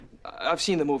I've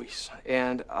seen the movies,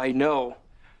 and I know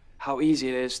how easy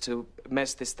it is to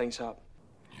mess these things up.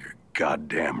 You're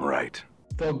goddamn right.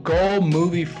 The Goal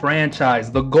movie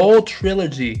franchise, the Goal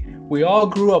trilogy. We all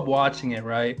grew up watching it,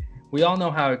 right? We all know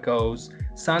how it goes.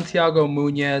 Santiago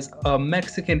Munez, a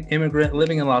Mexican immigrant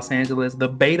living in Los Angeles, the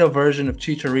beta version of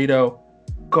Chicharito,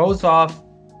 goes off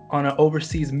on an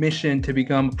overseas mission to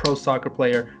become a pro soccer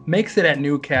player, makes it at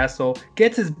Newcastle,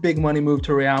 gets his big money move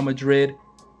to Real Madrid.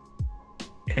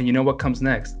 And you know what comes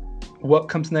next? What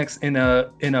comes next in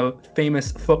a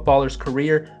famous footballer's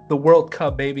career? The World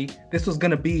Cup, baby. This was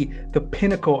gonna be the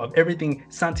pinnacle of everything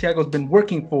Santiago's been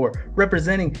working for,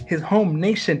 representing his home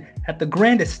nation at the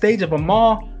grandest stage of them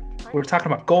all. We're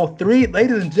talking about Goal 3,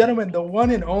 ladies and gentlemen, the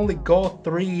one and only Goal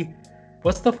 3.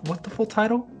 What's the full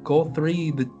title? Goal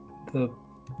 3, the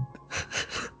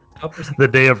The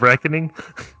Day of Reckoning.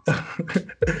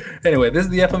 Anyway, this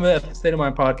is the FMF State of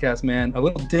Mind podcast, man. A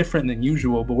little different than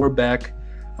usual, but we're back.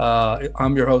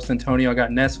 I'm your host, Antonio. I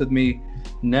got Ness with me.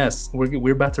 Ness,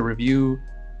 we're about to review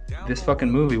this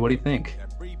fucking movie. What do you think?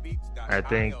 I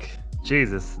think,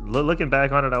 Jesus, looking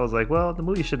back on it, I was like, well, the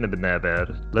movie shouldn't have been that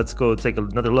bad. Let's go take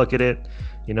another look at it.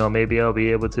 You know, maybe I'll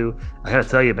be able to. I gotta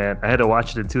tell you, man, I had to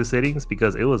watch it in 2 sittings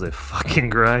because it was a fucking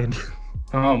grind.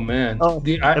 Oh, man.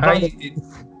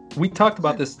 We talked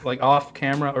about this like off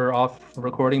camera or off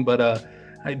recording, but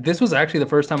this was actually the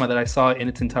first time that I saw it in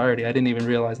its entirety. I didn't even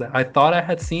realize that. I thought I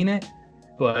had seen it,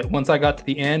 but once I got to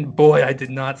the end, boy, I did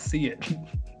not see it.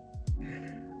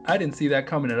 I didn't see that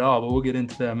coming at all, but we'll get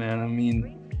into that, man. I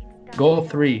mean, Goal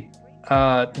 3.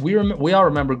 We all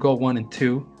remember Goal 1 and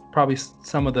 2. Probably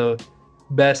some of the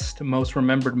best, most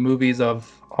remembered movies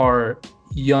of our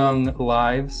young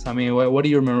lives. I mean, what do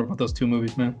you remember about those 2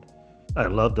 movies, man? I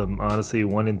loved them, honestly.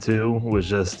 1 and 2 was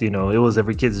just, it was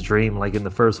every kid's dream. Like in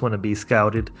the first one, to be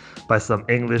scouted by some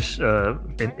English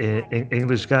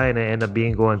English guy and end up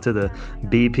going to the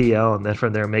BPL, and then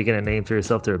from there making a name for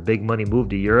yourself to a big money move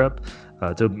to Europe,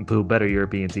 to a better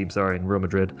European team, in Real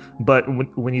Madrid. But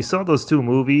when you saw those 2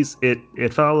 movies,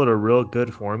 it followed a real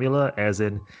good formula, as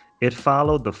in it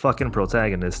followed the fucking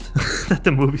protagonist that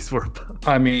the movies were about.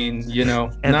 I mean, and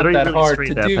not that really hard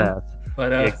to do, path.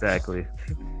 but exactly.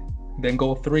 Then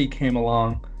Goal 3 came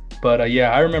along. But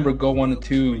I remember Goal 1 and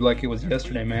 2 like it was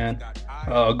yesterday, man.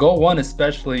 Goal 1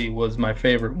 especially was my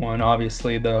favorite one.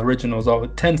 Obviously, the originals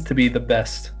tends to be the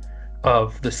best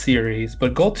of the series.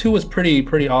 But Goal 2 was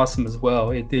pretty awesome as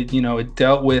well. It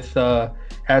dealt with,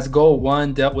 as Goal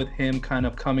 1 dealt with him kind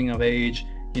of coming of age,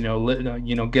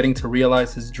 getting to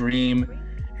realize his dream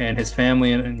and his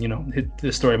family, and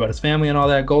the story about his family and all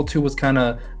that. Goal 2 was kind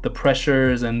of the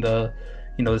pressures and the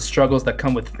struggles that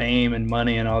come with fame and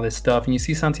money and all this stuff. And you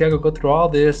see Santiago go through all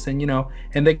this, and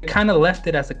and they kind of left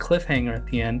it as a cliffhanger at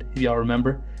the end, if y'all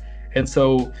remember. And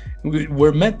so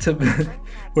we're meant to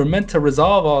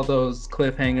resolve all those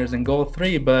cliffhangers in Goal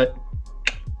 3, but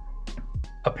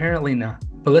apparently not.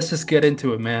 But let's just get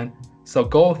into it, man. So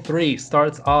Goal 3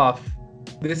 starts off.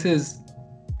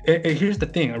 Here's the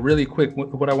thing, really quick,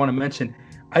 what I want to mention.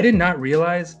 I did not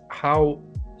realize how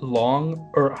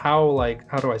long, or how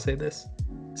do I say this?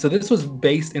 So this was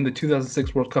based in the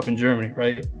 2006 World Cup in Germany,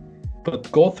 right? But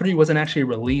Goal 3 wasn't actually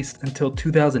released until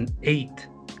 2008,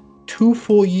 2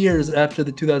 full years after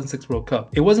the 2006 World Cup.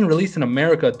 It wasn't released in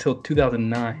America until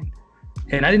 2009.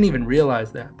 And I didn't even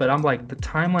realize that. But I'm like, the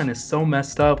timeline is so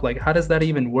messed up. Like, how does that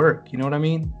even work? You know what I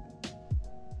mean?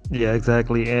 Yeah,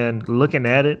 exactly. And looking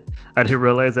at it, I didn't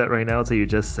realize that right now until you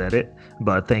just said it.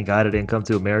 But thank God it didn't come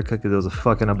to America, because it was a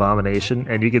fucking abomination.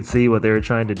 And you can see what they were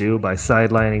trying to do by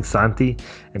sidelining Santi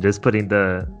and just putting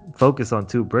the focus on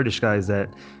 2 British guys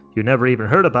that you never even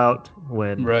heard about,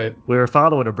 when we were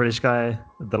following a British guy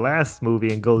the last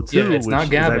movie in Go 2. Yeah, it's not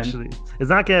Gavin. It's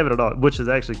not Gavin at all, which is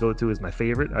actually Go 2 is my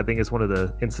favorite. I think it's one of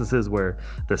the instances where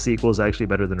the sequel is actually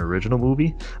better than the original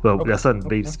movie. But that's something to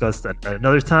be discussed at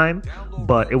another time.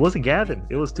 But it wasn't Gavin.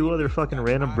 It was 2 other fucking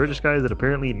random British guys that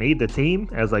apparently made the team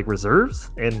as like reserves.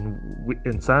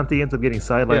 And Santi ends up getting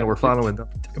sidelined, and we're following them.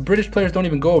 British players don't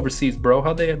even go overseas, bro.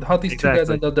 How these 2 guys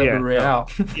end up there with Real?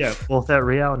 Yeah, well, that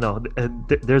Real, no.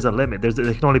 There's a limit. There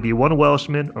can only be 1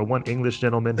 Welshman or 1 English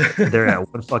gentleman there at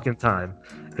one fucking time.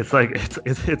 It's like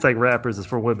it's like rappers is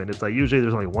for women. It's like usually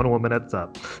there's only 1 woman at the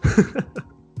top.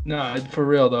 No, for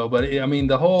real though. But I mean,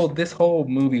 this whole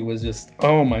movie was just,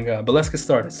 oh my god. But let's get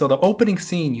started. So the opening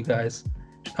scene, you guys,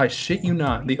 I shit you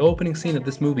not, the opening scene of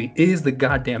this movie is the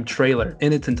goddamn trailer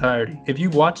in its entirety. If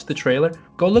you watch the trailer,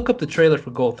 go look up the trailer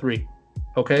for Goal 3.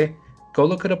 Okay? Go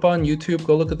look it up on YouTube.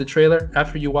 Go look at the trailer.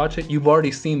 After you watch it, you've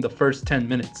already seen the first 10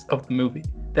 minutes of the movie.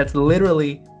 That's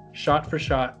literally shot for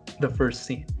shot the first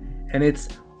scene. And it's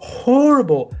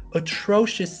horrible,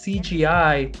 atrocious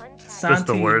CGI. Just the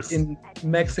Santi worst. in Just the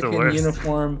Mexican worst.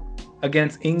 uniform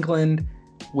against England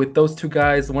with those two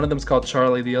guys. One of them's called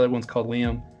Charlie, the other one's called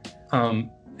Liam.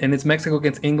 And it's Mexico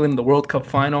against England, the World Cup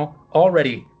final.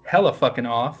 Already hella fucking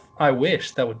off. I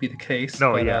wish that would be the case.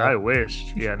 No, but, yeah, I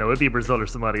wish. Yeah, no, it'd be Brazil or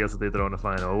somebody else if they throw in the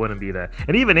final. It wouldn't be that.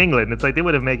 And even England, it's like they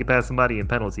would have made it past somebody in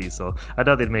penalties. So I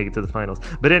thought they'd make it to the finals.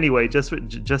 But anyway, just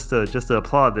to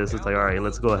applaud this, it's like, all right,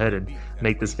 let's go ahead and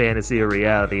make this fantasy a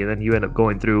reality. And then you end up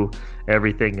going through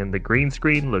everything, and the green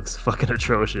screen looks fucking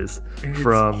atrocious. It's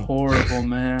From horrible,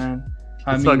 man.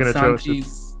 I It's mean, fucking atrocious.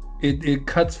 Santi's it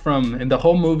cuts from in the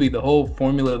whole movie, the whole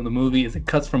formula of the movie is it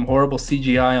cuts from horrible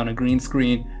CGI on a green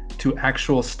screen to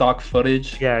actual stock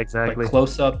footage, yeah, like exactly.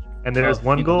 close up. And there's of,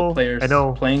 one you know, the goal. players I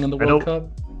know. playing in the I World know.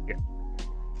 Cup.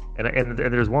 And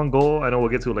there's one goal I know we'll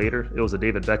get to later. It was a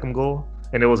David Beckham goal,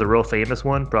 and it was a real famous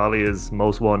one, probably his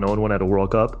most well-known one at a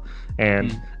World Cup.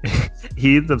 And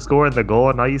he ends up scoring the goal,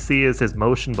 and all you see is his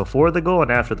motion before the goal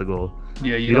and after the goal.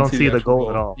 Yeah, You don't see the actual goal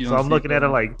at all. You So don't I'm see looking it at it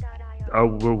go. like,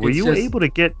 were It's you just- able to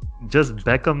get just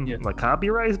Beckham Yeah. like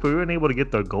copyrights, but we weren't able to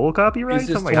get the goal copyrights?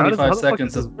 It's just I'm like, how 25 the fuck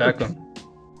seconds does of this work? Beckham.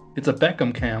 It's a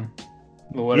Beckham cam.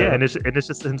 But whatever. Yeah, and it's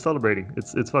just him celebrating.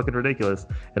 It's fucking ridiculous.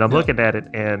 And I'm Yeah. looking at it,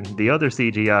 and the other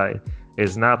CGI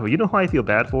is not. You know who I feel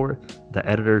bad for? The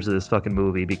editors of this fucking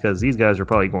movie, because these guys are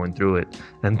probably going through it,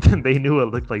 and they knew it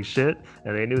looked like shit,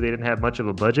 and they knew they didn't have much of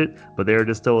a budget, but they were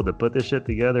just told to put this shit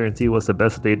together and see what's the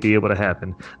best that they'd be able to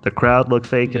happen. The crowd looked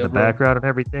fake in Yeah, the bro. background and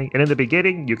everything, and in the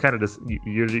beginning, you kind of just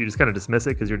you just kind of dismiss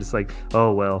it because you're just like,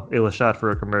 oh well, it was shot for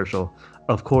a commercial.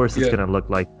 Of course, it's Yeah. gonna look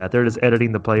like that. They're just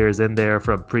editing the players in there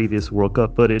from previous World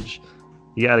Cup footage.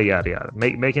 Yada yada yada.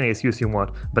 Make any excuse you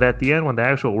want, but at the end, when the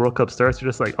actual World Cup starts, you're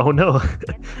just like, oh no,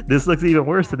 this looks even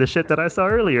worse than the shit that I saw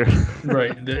earlier.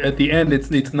 Right. At the end,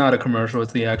 it's not a commercial;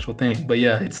 it's the actual thing. But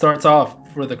yeah, it starts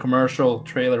off for the commercial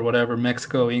trailer, whatever.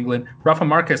 Mexico, England. Rafa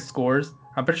Marquez scores.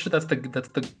 I'm pretty sure that's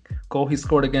the goal he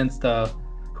scored against.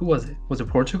 Who was it? Was it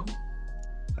Portugal?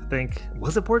 I think,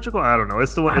 was it Portugal? I don't know.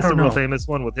 It's the I it's the don't real know. famous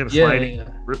one with him Yeah, sliding yeah.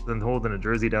 and holding a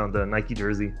jersey down, the Nike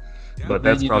jersey. But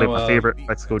then, that's you probably know, my favorite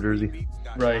Mexico jersey.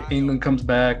 Right. England comes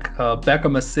back.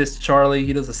 Beckham assists Charlie.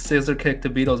 He does a scissor kick to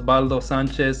beat Osvaldo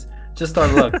Sanchez. Just our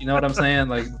luck. You know what I'm saying?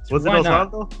 Like, Was it why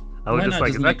not? Osvaldo? I was Why just not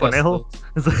like, just is that make us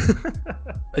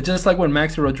Conejo? Just like when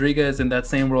Maxi Rodriguez in that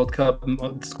same World Cup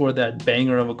scored that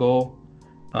banger of a goal.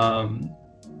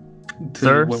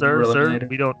 Sir, when we sir, were sir, eliminated.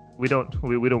 we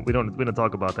don't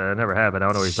talk about that. It never happened. I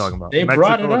don't know what you're talking about. They Mexico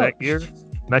brought it up. that year.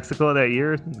 Mexico that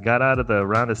year got out of the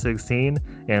round of 16,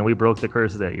 and we broke the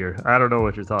curse that year. I don't know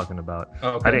what you're talking about.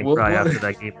 Okay, I didn't cry after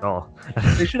that game at all.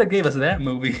 They should have gave us that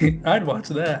movie. I'd watch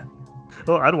that.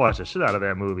 Well, I'd watch the shit out of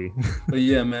that movie. But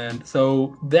yeah, man.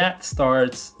 So that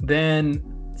starts. Then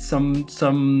some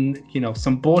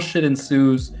bullshit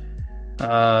ensues.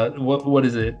 What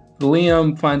is it?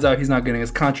 Liam finds out he's not getting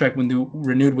his contract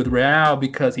renewed with Real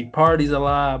because he parties a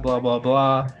lot. Blah blah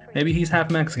blah. Maybe he's half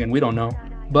Mexican. We don't know.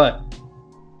 But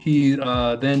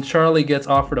then Charlie gets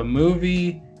offered a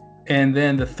movie, and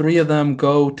then the three of them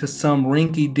go to some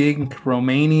rinky-dink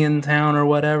Romanian town or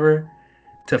whatever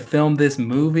to film this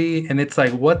movie. And it's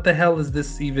like, what the hell is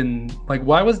this even? Like,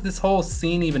 why was this whole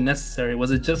scene even necessary?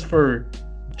 Was it just for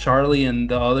Charlie and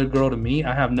the other girl to meet?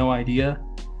 I have no idea.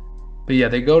 But yeah,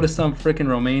 they go to some freaking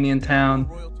Romanian town.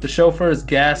 The chauffeur is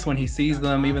gassed when he sees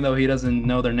them, even though he doesn't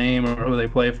know their name or who they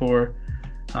play for.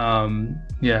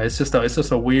 Yeah, it's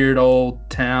just a weird old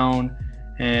town,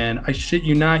 and I shit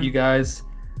you not, you guys.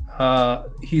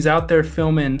 He's out there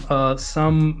filming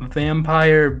some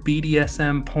vampire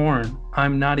BDSM porn.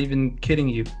 I'm not even kidding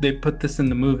you. They put this in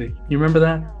the movie. You remember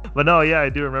that? But no, yeah, I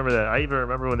do remember that. I even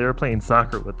remember when they were playing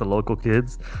soccer with the local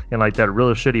kids in like that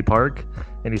real shitty park,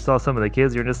 and you saw some of the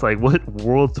kids. You're just like, what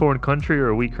world-torn country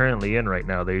are we currently in right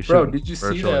now? They Bro, should. did you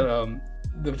see that?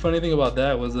 The funny thing about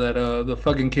that was that the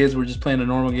fucking kids were just playing a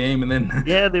normal game, and then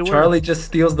Yeah, they were. Charlie just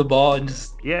steals the ball and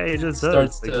just Yeah, it just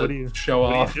starts does. Like, to what are you show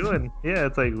What off. are you doing? Yeah,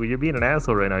 it's like, well, you're being an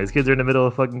asshole right now. These kids are in the middle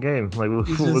of a fucking game. Like,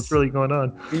 He's what's just- really going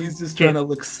on? He's just trying to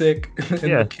look sick, and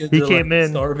Yeah, the kids he are came like in-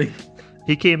 starving.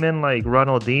 He came in like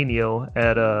Ronaldinho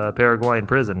at a Paraguayan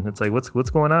prison. It's like, what's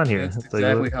going on here? That's It's like,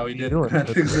 exactly what how he are did you it.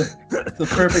 doing? That's a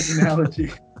perfect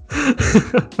analogy.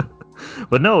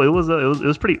 But no, it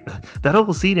was pretty. That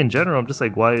whole scene in general, I'm just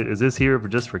like, why is this here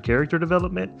just for character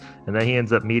development? And then he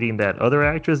ends up meeting that other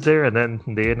actress there, and then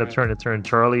they end up trying to turn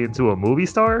Charlie into a movie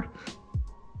star.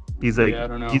 He's like, Yeah, I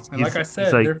don't know. he's- And like I he's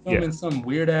said, like, they're yeah. filming some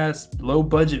weird ass low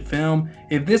budget film.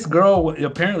 If this girl,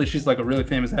 apparently she's like a really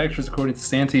famous actress according to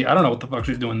Santi. I don't know what the fuck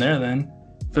she's doing there then,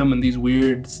 filming these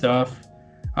weird stuff.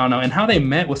 I don't know. And how they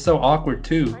met was so awkward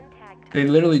too. They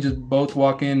literally just both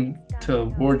walk in to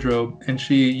wardrobe, and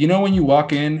she, when you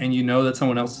walk in and you know that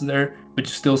someone else is there, but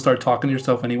you still start talking to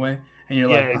yourself anyway, and you're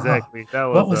Yeah, like, oh, exactly. That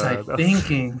what was was I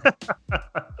thinking?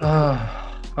 Oh,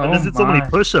 I oh just did so many my.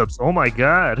 push-ups. Oh my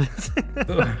god.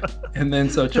 And then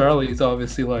so Charlie's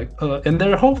obviously like, and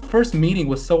their whole first meeting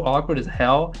was so awkward as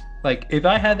hell. Like, if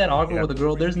I had that awkward Yeah. with a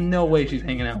girl, there's no way she's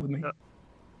hanging out with me.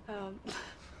 Um,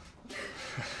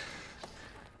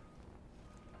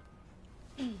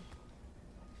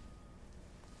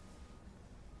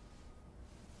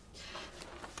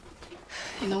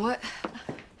 you know what?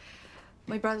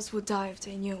 My brothers would die if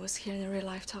they knew I was here in real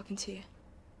life talking to you.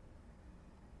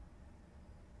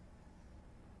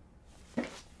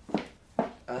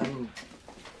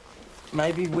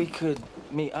 Maybe we could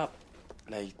meet up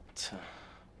later.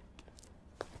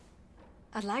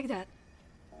 I'd like that.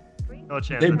 No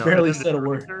chance. They in hell. barely And then said a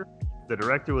word. The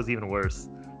director was even worse.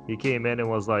 He came in and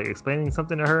was like explaining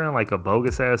something to her in like a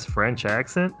bogus ass French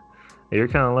accent. And you're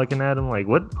kind of looking at him like,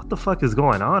 what the fuck is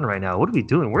going on right now? What are we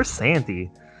doing? Where's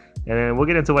Santi? And then we'll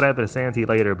get into what happened to Santi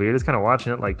later, but you're just kind of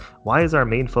watching it like, why is our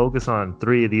main focus on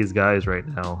 3 of these guys right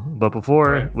now? But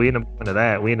before we end up into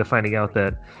that, we end up finding out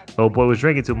that old boy was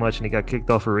drinking too much and he got kicked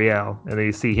off of Real. And then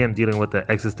you see him dealing with the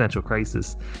existential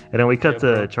crisis. And then we cut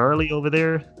to Charlie over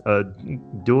there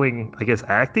doing, I guess,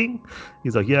 acting.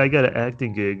 He's like, yeah, I got an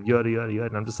acting gig, yada, yada, yada.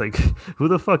 And I'm just like, who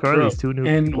the fuck are these two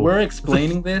new people? We're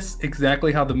explaining this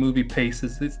exactly how the movie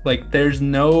paces. It's like there's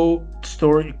no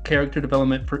story, character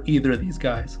development for either of these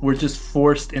guys. We're just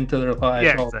forced into their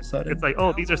lives all of a sudden. It's like,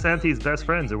 oh, these are Santi's best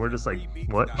friends. And we're just like,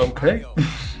 what? Okay.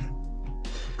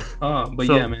 But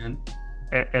So- yeah, man.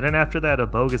 And then after that, a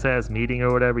bogus ass meeting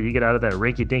or whatever, you get out of that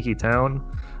rinky dinky town,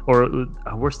 or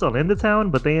we're still in the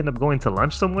town, but they end up going to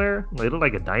lunch somewhere. Like, it looked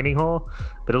like a dining hall,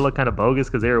 but it looked kind of bogus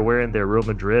because they were wearing their Real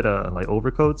Madrid like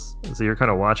overcoats. So you're kind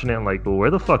of watching it and like, well,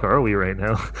 where the fuck are we right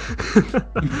now?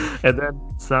 And then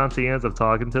Santi ends up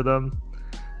talking to them,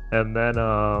 and then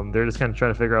they're just kind of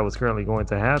trying to figure out what's currently going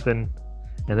to happen.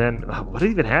 And then what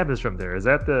even happens from there? Is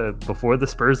that the before the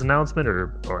Spurs announcement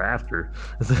or after?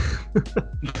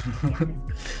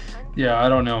 Yeah, I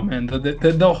don't know, man.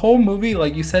 The whole movie,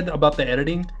 like you said about the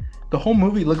editing, the whole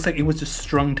movie looks like it was just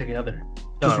strung together.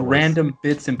 Just it was. random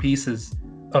bits and pieces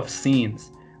of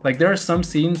scenes. Like there are some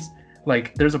scenes,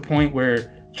 like there's a point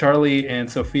where Charlie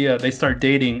and Sophia, they start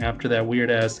dating after that weird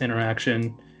ass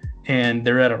interaction, and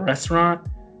they're at a restaurant,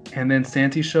 and then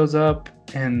Santi shows up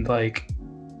and like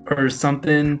or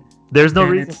something. There's no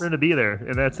And reason it's- for him to be there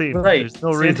in that scene. Right. There's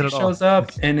no Santi reason at all. shows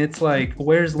up and it's like,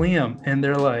 where's Liam? And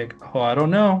they're like, oh, I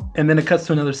don't know. And then it cuts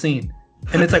to another scene.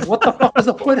 And it's like, what the fuck was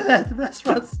the point of that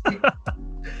restaurant scene?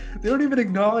 They don't even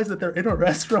acknowledge that they're in a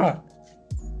restaurant.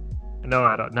 No,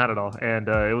 not at all. And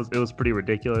it was pretty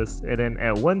ridiculous. And then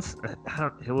at once,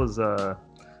 it was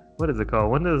what is it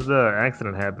called? When does the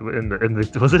accident happen?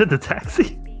 Was it in the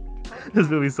taxi? This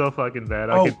movie's so fucking bad.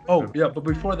 Yeah. But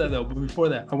before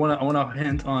that, I wanna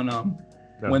hint on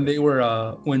when they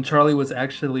were when Charlie was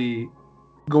actually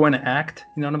going to act.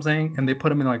 You know what I'm saying? And they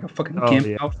put him in like a fucking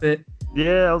gimp outfit.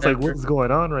 Yeah, I was like, what's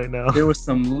going on right now? There was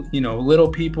some, little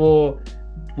people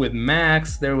with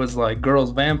Max. There was like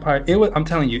girls vampire. I'm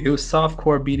telling you, it was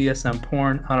softcore BDSM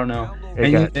porn. I don't know.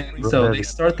 And so they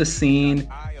start the scene,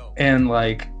 and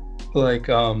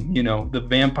the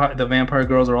vampire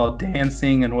girls are all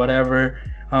dancing and whatever.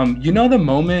 The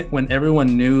moment when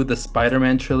everyone knew the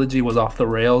Spider-Man trilogy was off the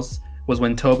rails was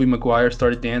when Tobey Maguire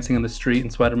started dancing in the street in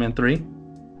Spider-Man 3.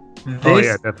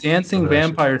 This dancing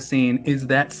vampire scene is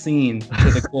that scene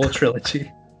to the Gold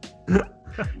trilogy.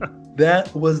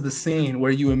 That was the scene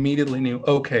where you immediately knew,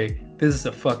 okay, this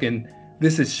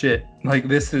is shit. Like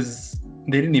they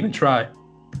didn't even try.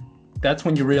 That's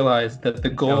when you realize that the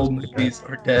Gold movies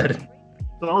are dead.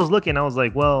 So I was looking, I was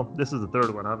like, well, this is the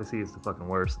third one. Obviously, it's the fucking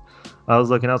worst. I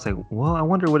was looking, I was like, well, I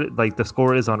wonder what the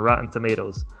score is on Rotten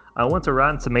Tomatoes. I went to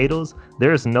Rotten Tomatoes.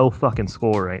 There's no fucking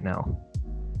score right now.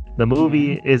 The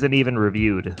movie isn't even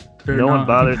reviewed. No one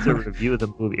bothered to review the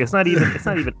movie. It's not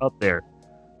even up there.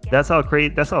 That's how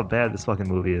bad this fucking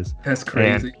movie is. That's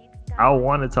crazy. And I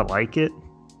wanted to like it.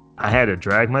 I had to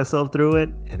drag myself through it,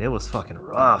 and it was fucking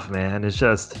rough, man. It's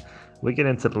just, we get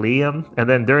into Liam, and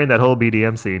then during that whole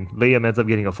BDM scene, Liam ends up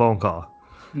getting a phone call.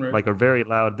 Right. Like a very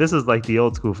loud, this is like the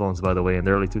old school phones, by the way, in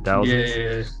the early 2000s.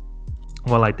 Yeah.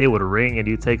 Well, like they would ring and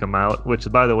you take them out,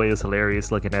 which by the way is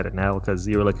hilarious looking at it now, because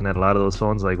you were looking at a lot of those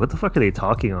phones like, what the fuck are they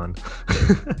talking on?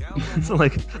 It's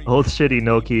like old shitty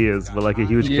Nokias, but like a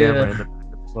huge camera in the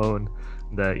phone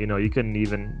that you couldn't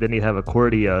even didn't even have a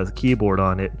QWERTY keyboard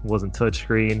on it. It wasn't touch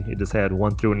screen. It just had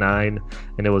 1 through 9,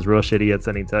 and it was real shitty at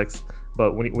sending text.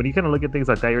 But when you kind of look at things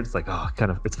like that, you're just like, oh,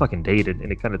 kind of, it's fucking dated,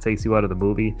 and it kind of takes you out of the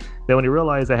movie. Then when you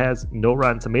realize it has no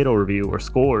Rotten Tomato review or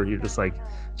score, you're just like,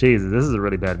 Jesus, this is a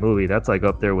really bad movie. That's like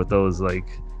up there with those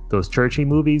churchy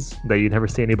movies that you never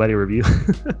see anybody review.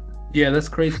 Yeah, that's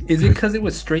crazy. Is it because it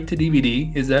was straight to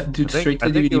DVD? Is that do straight to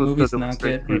DVD movies not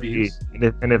get reviews?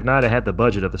 And if not, it had the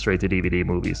budget of a straight to DVD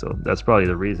movie, so that's probably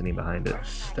the reasoning behind it.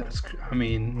 I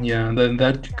mean, yeah,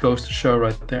 that goes to show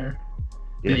right there.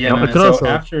 Yeah, yeah, man. So also,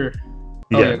 after,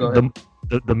 go ahead.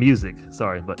 The music.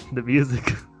 Sorry, but the music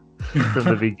from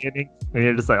the beginning, and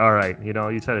you're just like, all right, you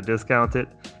try to discount it.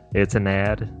 It's an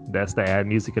ad. That's the ad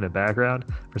music in the background.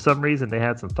 For some reason, they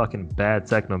had some fucking bad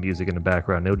techno music in the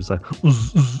background. They were just like,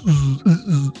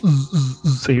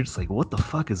 so you're just like, what the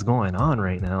fuck is going on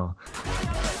right now?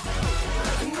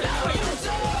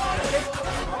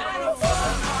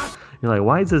 You're like,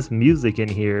 why is this music in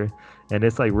here? And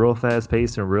it's like real fast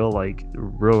paced and real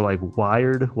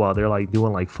wired while they're like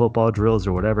doing like football drills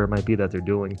or whatever it might be that they're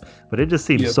doing. But it just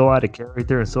seems so out of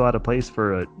character and so out of place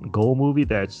for a Goal movie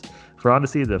that's, for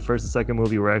honestly, the first and second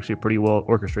movie were actually pretty well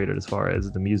orchestrated as far as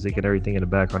the music and everything in the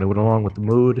background. It went along with the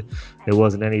mood. It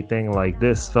wasn't anything like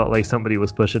this. Felt like somebody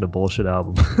was pushing a bullshit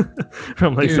album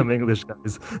from like some English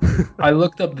guys. I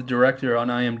looked up the director on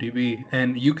IMDb,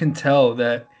 and you can tell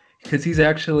that because he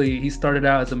started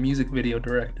out as a music video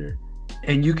director.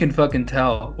 And you can fucking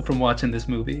tell from watching this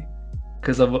movie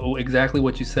because of exactly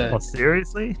what you said. Oh,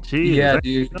 seriously? Jeez. Yeah,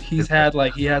 dude.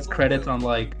 He has credits on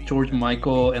like George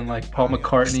Michael and like Paul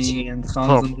McCartney and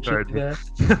songs and shit like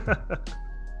that.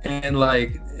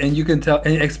 And you can tell,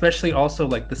 and especially also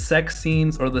like the sex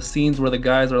scenes or the scenes where the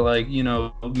guys are like,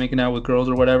 making out with girls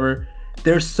or whatever.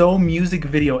 They're so music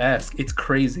video-esque. It's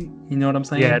crazy. You know what I'm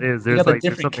saying? Yeah, it is. There's like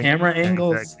different camera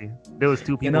angles. Exactly. There was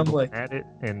two people at it,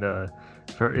 and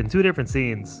in two different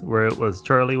scenes where it was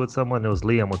Charlie with someone, it was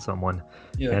Liam with someone,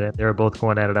 and they were both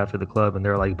going at it after the club, and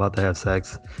they're like about to have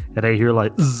sex, and I hear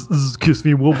like, kiss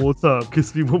me one more time,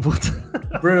 kiss me one more time.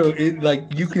 Bro,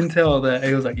 you can tell that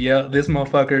it was like, yeah, this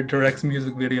motherfucker directs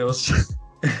music videos.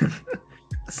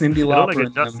 Cindy Lauper, like a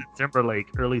Justin Timberlake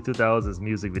early 2000s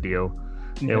music video.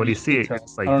 Yeah, and when you see it,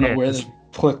 it's like, I don't know where they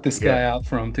plucked this guy out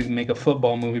from to make a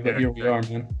football movie, but here we are,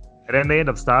 man. And then they end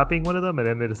up stopping one of them, and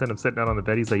then they just end up sitting down on the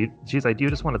bed. She's like, do you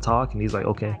just want to talk? And he's like,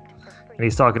 okay. And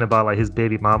he's talking about like his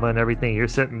baby mama and everything. You're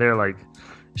sitting there like,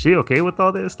 is she okay with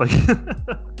all this? Like,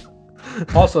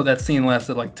 also that scene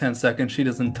lasted like 10 seconds. She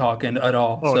doesn't talk at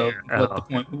all.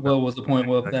 What was the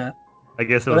point of that? I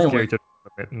guess it was scary to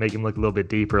make him look a little bit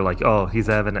deeper, like, oh, he's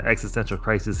having an existential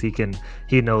crisis.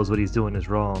 He knows what he's doing is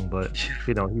wrong, but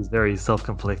he's very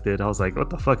self-conflicted. I was like, what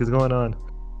the fuck is going on?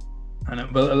 I know,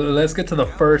 but let's get to the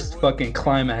first fucking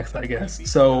climax, I guess.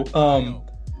 So,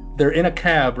 they're in a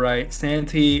cab, right?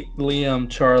 Santi, Liam,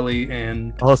 Charlie,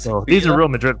 and also Sophia. These are Real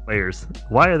Madrid players.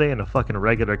 Why are they in a fucking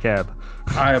regular cab?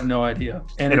 I have no idea,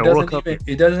 and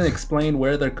it doesn't explain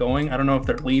where they're going. I don't know if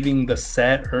they're leaving the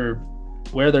set or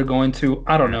where they're going to.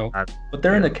 I don't know, but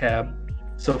they're in a cab.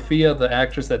 Sophia, the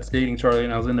actress that's dating Charlie,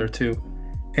 and I was in there too.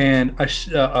 And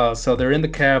so they're in the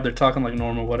cab. They're talking like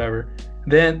normal, whatever.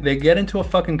 Then they get into a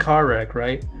fucking car wreck,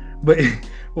 right? But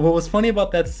what was funny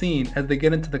about that scene, as they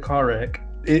get into the car wreck,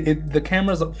 the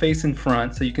camera's facing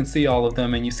front, so you can see all of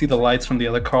them, and you see the lights from the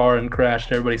other car and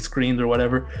crashed. Everybody screams or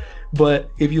whatever.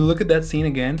 But if you look at that scene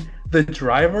again, the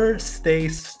driver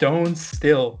stays stone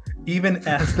still, even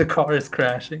as the car is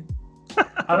crashing.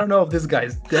 I don't know if this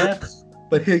guy's deaf,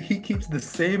 but he keeps the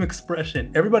same expression.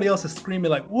 Everybody else is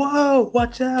screaming like, "Whoa,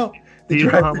 watch out!" Do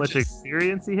you know how much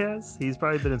experience he has? He's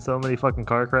probably been in so many fucking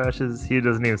car crashes. He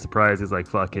doesn't even surprise. He's like,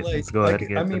 fuck it, let's go ahead and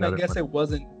get I guess it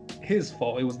wasn't his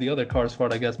fault. It was the other car's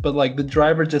fault, I guess. But like the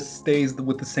driver just stays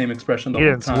with the same expression the whole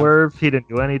time. He didn't swerve. He didn't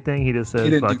do anything. He just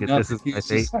said, fuck it, this is my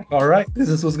fate. Like, all right, this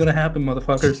is what's gonna happen,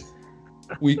 motherfuckers.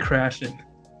 We crashing.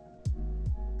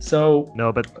 So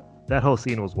no, but that whole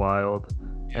scene was wild.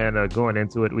 And going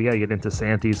into it, we gotta get into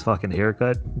Santi's fucking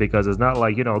haircut, because it's not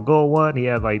like, goal one, he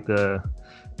had like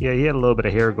he had a little bit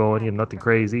of hair going, nothing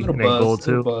crazy. And then goal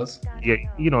two, yeah,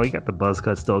 he got the buzz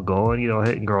cut still going,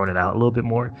 hitting, growing it out a little bit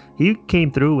more. He came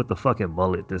through with the fucking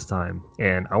mullet this time,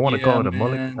 and I want to call it a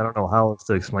mullet. I don't know how else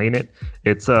to explain it.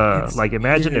 It's like,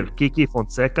 imagine if Kiki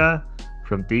Fonseca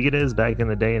from Tigres back in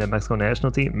the day in the Mexico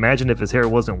national team. Imagine if his hair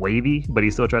wasn't wavy, but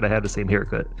he still tried to have the same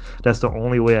haircut. That's the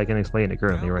only way I can explain it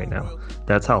currently right now.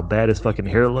 That's how bad his fucking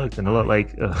hair looked, and it looked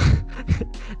like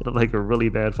a really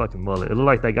bad fucking mullet. It looked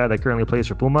like that guy that currently plays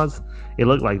for Pumas. It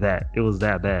looked like that. It was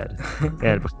that bad.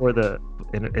 And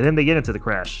and then they get into the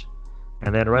crash,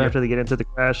 and then right after they get into the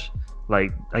crash,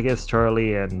 like, I guess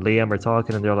Charlie and Liam are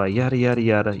talking, and they're like, yada yada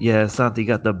yada. Yeah, Santi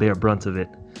got the bare brunt of it.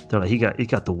 They're like, he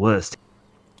got the worst.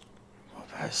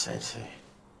 How's Sensei?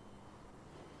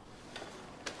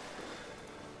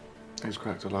 He's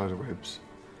cracked a load of ribs.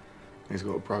 He's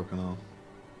got a broken arm.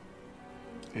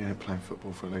 He ain't playing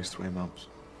football for at least 3 months.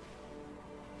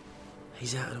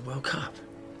 He's out of the World Cup.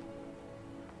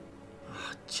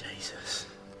 Oh, Jesus.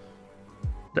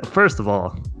 First of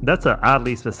all, that's an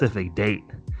oddly specific date.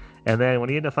 And then when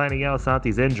you end up finding out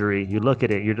Santi's injury, you look at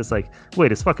it, you're just like,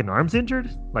 wait, his fucking arm's injured?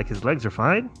 Like, his legs are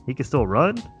fine? He can still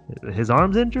run? His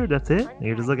arm's injured? That's it? And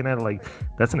you're just looking at it like,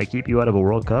 that's going to keep you out of a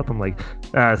World Cup? I'm like,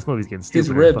 this movie's getting stupid. His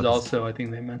ribs also, I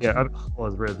think they mentioned. Yeah, well,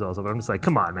 his ribs also. But I'm just like,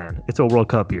 come on, man. It's a World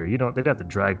Cup year. You know, they'd have to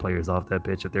drag players off that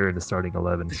pitch if they're in the starting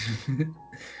 11.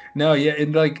 No, yeah,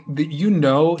 and like, you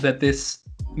know that this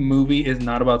movie is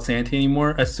not about Santi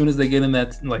anymore. As soon as they get in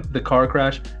that, like, the car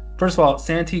crash, first of all,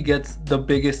 Santi gets the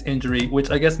biggest injury, which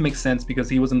I guess makes sense because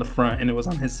he was in the front and it was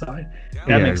on his side.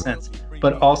 That makes sense.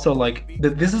 But also, like,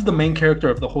 this is the main character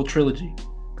of the whole trilogy.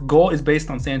 The goal is based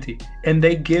on Santi. And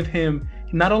they give him,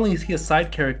 not only is he a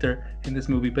side character in this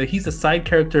movie, but he's a side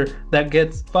character that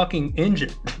gets fucking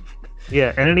injured.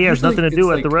 Yeah, and then he has Usually nothing to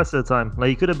do it's at the rest of the time. Like,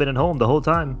 he could have been at home the whole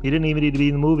time. He didn't even need to be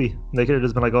in the movie. They could have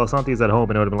just been like, oh, Santi's at home,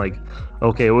 and it would have been like,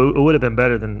 okay, it would have been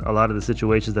better than a lot of the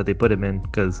situations that they put him in,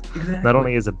 because not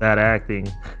only is it bad acting,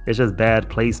 it's just bad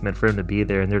placement for him to be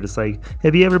there. And they're just like,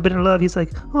 have you ever been in love? He's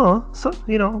like, oh, so,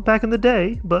 you know, back in the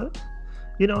day, but,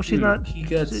 you know, she's not. He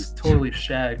gets totally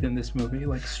shagged in this movie,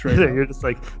 like, straight up. You're just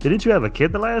like, didn't you have a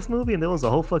kid the last movie? And there was a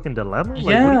whole fucking dilemma? Like,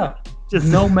 yeah. Just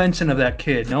no mention of that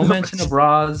kid. No mention of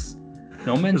Roz.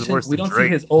 No mention. We don't see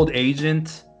his old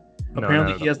agent.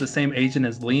 Apparently, he has the same agent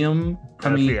as Liam. I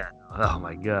mean, yeah. Oh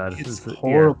my god, it's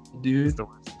horrible, dude.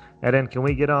 And then, can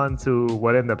we get on to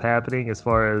what ended up happening as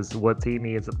far as what team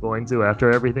he ends up going to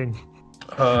after everything?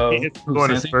 He's going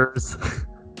to Spurs.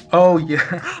 Oh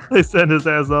yeah. They send his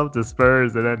ass up to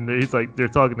Spurs, and then he's like, they're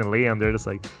talking to Liam. They're just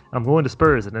like, I'm going to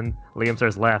Spurs, and then Liam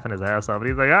starts laughing his ass off, and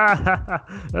he's like,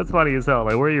 that's funny as hell.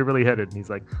 Like, where are you really headed? And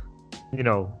he's like, you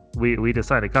know, we just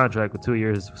signed a contract with 2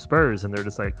 years with Spurs, and they're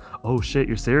just like, oh shit,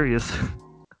 you're serious?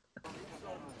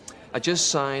 I just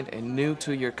signed a new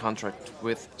 2-year contract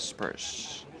with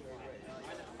Spurs.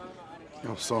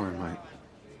 Oh, sorry, mate.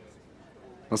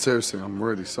 No, seriously, I'm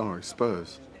really sorry.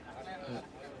 Spurs.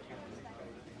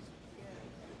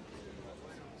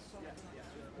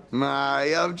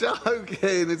 Mate, I'm joking.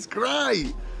 It's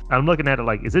great. I'm looking at it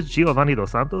like, is it Giovanni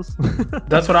Dos Santos?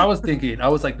 That's what I was thinking. I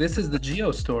was like, this is the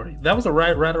Gio story. That was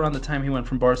right around the time he went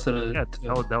from Barca to... Yeah,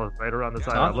 that was right around the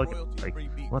time. I look at like,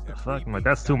 what the fuck? I'm like,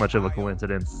 that's too much of a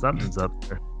coincidence. Something's up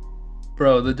there.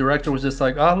 Bro, the director was just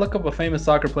like, oh, look up a famous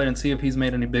soccer player and see if he's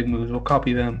made any big moves. We'll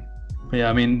copy them. Yeah,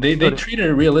 I mean, they treated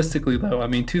it realistically, though. I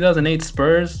mean, 2008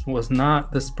 Spurs was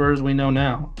not the Spurs we know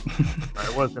now.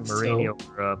 It wasn't Mourinho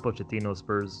or Pochettino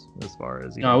Spurs, as far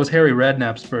as... No, it was Harry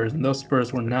Redknapp Spurs, and those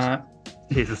Spurs were not...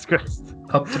 Jesus Christ.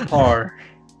 ...up to par.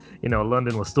 You know,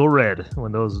 London was still red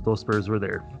when those Spurs were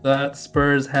there. That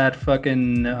Spurs had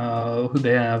fucking... who'd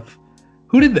they have?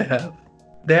 Who did they have?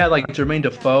 They had, like, Jermaine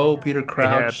Defoe, Peter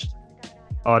Crouch.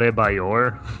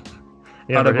 Adebayor.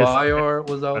 Adebayor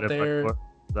was out there.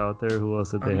 Out there. Who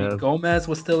else did they have? Gomez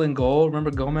was still in goal.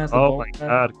 Remember Gomez? Oh my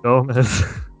god, Gomez.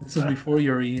 This was before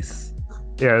Lloris.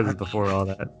 Yeah, this is before all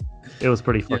that. It was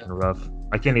pretty fucking rough.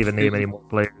 I can't even name any more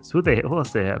players. Who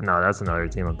else they have? No, that's another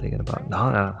team I'm thinking about. No,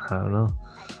 I don't know.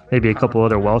 Maybe a couple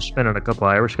other Welshmen and a couple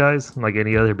Irish guys, like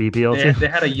any other BPL team. They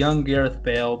had a young Gareth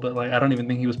Bale, but like I don't even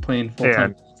think he was playing full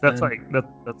time. Yeah,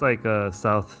 that's like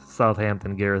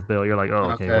Southampton Gareth Bale. You're like,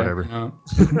 oh, okay whatever. No.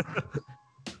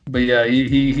 But yeah,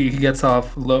 he gets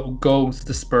off, goes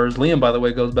to Spurs. Liam, by the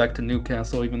way, goes back to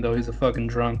Newcastle, even though he's a fucking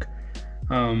drunk.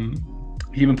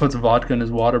 He even puts vodka in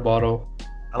his water bottle.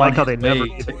 I like how they never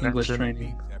even English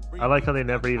training. I like how they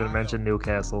never even mentioned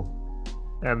Newcastle,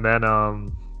 and then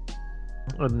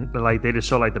like they just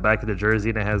show like the back of the jersey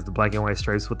and it has the black and white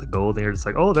stripes with the gold, and you're just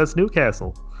like, oh, that's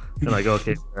Newcastle. And like,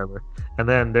 okay, whatever. And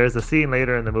then there's a scene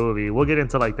later in the movie. We'll get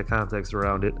into like the context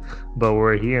around it, but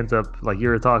where he ends up, like you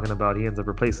were talking about, he ends up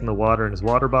replacing the water in his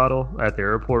water bottle at the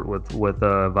airport with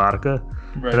vodka.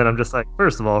 Right. And then I'm just like,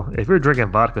 first of all, if you're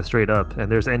drinking vodka straight up, and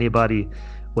there's anybody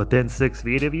within 6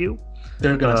 feet of you,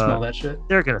 they're gonna smell that shit.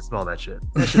 They're gonna smell that shit.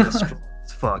 That shit is strong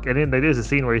as fuck. And then there's a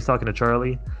scene where he's talking to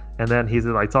Charlie. And then he's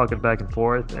like talking back and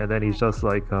forth, and then he's just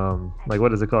like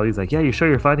what is it called? He's like, yeah, you sure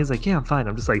you're fine? He's like, yeah, I'm fine.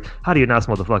 I'm just like, how do you not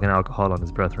smell the fucking alcohol on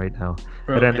his breath right now?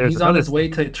 Bro, and he's on his way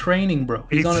to training, bro.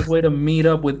 He's on his way to meet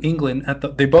up with England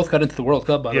they both got into the World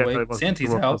Cup, by the way.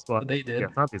 Santi's out, but they did. Yeah,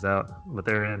 Santi's out, but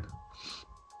they're in.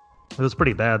 It was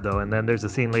pretty bad though, and then there's a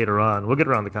scene later on. We'll get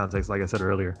around the context, like I said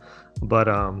earlier. But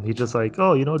he's just like,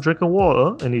 oh, drinking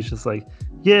water, and he's just like,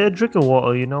 yeah, drinking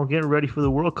water. Getting ready for the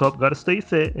World Cup. Got to stay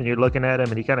fit. And you're looking at him,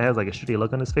 and he kind of has like a shitty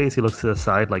look on his face. He looks to the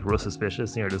side, like real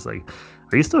suspicious, and you're just like,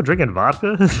 are you still drinking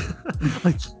vodka?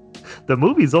 Like, the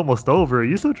movie's almost over. Are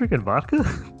you still drinking vodka?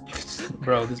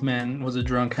 Bro, this man was a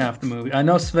drunk half the movie. I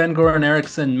know Sven-Goran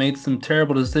Eriksson made some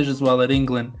terrible decisions while at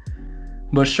England,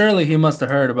 but surely he must have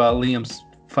heard about Liam's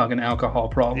fucking alcohol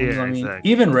problems. Yeah, I mean, exactly.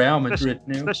 even Real Madrid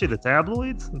knew. Especially the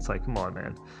tabloids. It's like, come on,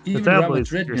 man. Even the Real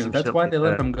tabloids Madrid hear knew. some That's shit why like they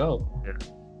let that. him go. Yeah,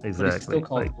 But he exactly. still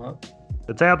called Like, him up.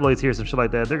 the tabloids hear some shit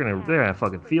like that. They're gonna have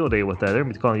fucking field day with that. They're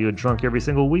gonna be calling you a drunk every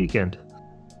single weekend.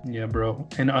 Yeah, bro.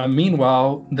 And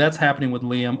meanwhile, that's happening with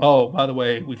Liam. Oh, by the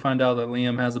way, we find out that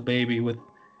Liam has a baby with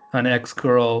an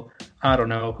ex-girl. I don't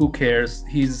know. Who cares?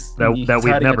 He's That we've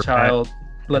hiding never a child.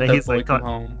 Let And that he's boy like, come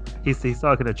home. He's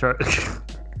talking to Charlie.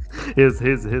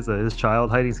 his child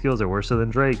hiding skills are worse than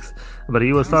Drake's. But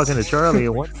he was talking to Charlie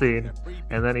in one scene,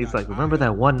 and then he's like, "Remember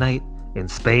that one night in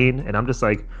Spain?" And I'm just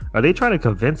like, "Are they trying to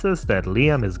convince us that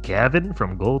Liam is Gavin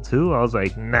from Goal 2?" I was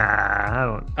like, "Nah, I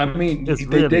don't." I mean, It's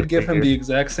they really did give him weird. the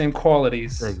exact same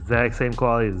qualities. The exact same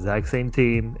quality, exact same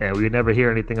team, and we never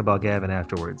hear anything about Gavin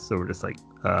afterwards. So we're just like,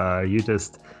 are you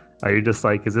just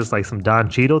like, is this like some Don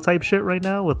Cheadle type shit right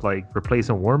now with like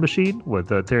replacing War Machine with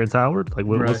Terrence Howard? Like,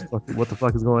 what the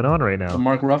fuck is going on right The now?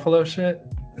 Mark Ruffalo shit.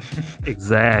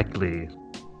 Exactly.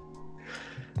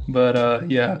 But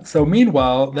yeah. So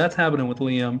meanwhile, that's happening with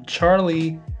Liam.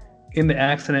 Charlie, in the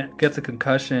accident, gets a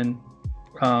concussion,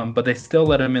 but they still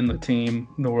let him in the team,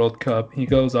 the World Cup. He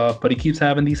goes off, but he keeps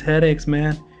having these headaches,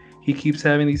 man. He keeps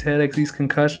having these headaches, these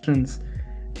concussions,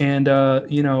 and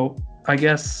I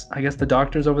guess the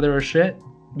doctors over there are shit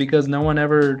because no one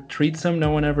ever treats him.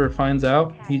 No one ever finds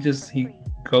out. He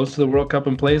goes to the World Cup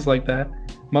and plays like that.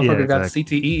 Motherfucker got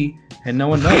CTE and no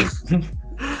one knows.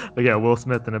 But yeah, Will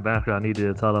Smith in the background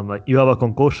needed to tell him like, you have a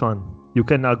concussion. You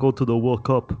cannot go to the World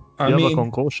Cup. You have a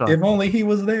concussion. If only he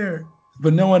was there.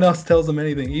 But no one else tells him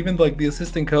anything. Even like the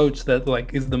assistant coach that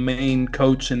like is the main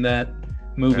coach in that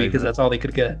movie because that's all they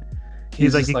could get.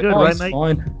 He's like, just "You good, right, he's mate?"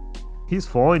 fine. He's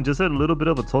fine. Just had a little bit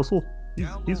of a tussle.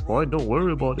 He's fine. Don't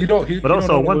worry about it. But But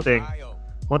also one thing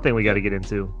we got to get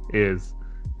into is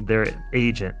their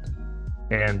agent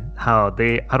and how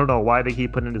I don't know why they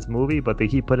keep putting this movie, but they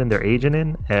keep putting their agent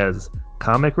in as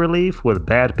comic relief with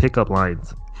bad pickup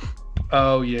lines.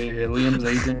 Oh yeah. Liam's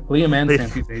agent, Liam and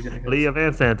Santi's agent. I guess. Liam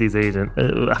and Santi's agent.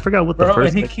 I forgot what the Bro,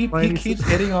 first. and he keeps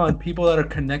hitting on people that are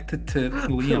connected to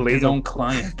Liam, his own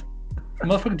client.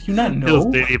 Motherfucker, do you not It was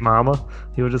know? baby mama.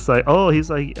 He was just like, oh, he's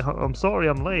like, I'm sorry,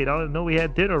 I'm late. I didn't know we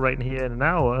had dinner right in here in an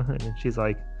hour. And she's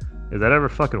like, does that ever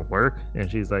fucking work?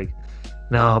 And she's like,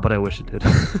 no, but I wish it did.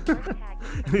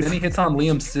 Then he hits on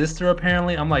Liam's sister.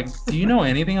 Apparently, I'm like, do you know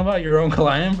anything about your own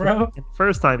client, bro? And the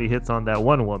first time he hits on that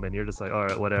one woman, you're just like, all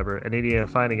right, whatever. And then you're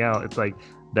finding out it's like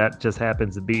that just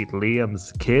happens to be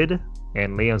Liam's kid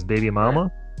and Liam's baby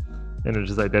mama. And it's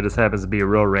just like that just happens to be a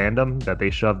real random that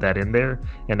they shoved that in there,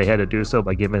 and they had to do so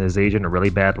by giving his agent a really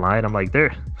bad line. I'm like,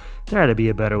 there had to be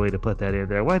a better way to put that in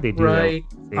there. Why'd they do Right.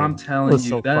 that? I'm telling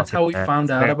you, that's how we found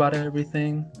out bad. about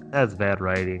everything. That's bad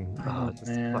writing. Oh, it's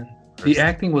man. fucking The worse.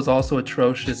 acting was also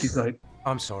atrocious. He's like,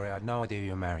 I'm sorry, I had no idea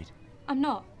you were married. I'm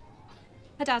not.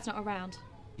 Her dad's not around.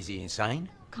 Is he insane?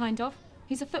 Kind of.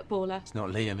 He's a footballer. It's not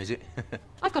Liam, is it?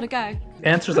 I've got to go.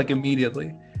 answers like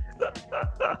immediately.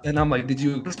 And I'm like, did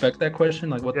you expect that question?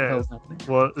 Like, what the Yeah. hell is happening?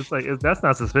 Well, it's like that's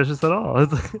not suspicious at all.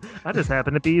 It's like, I just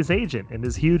happen to be his agent in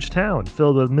this huge town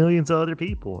filled with millions of other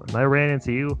people, and I ran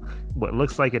into you, what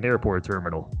looks like an airport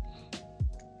terminal.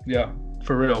 Yeah,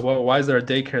 for real. Well, why is there a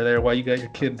daycare there? Why you got your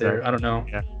kid there? I don't know.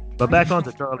 Yeah. But back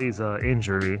onto Charlie's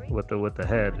injury with the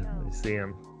head. You see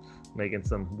him making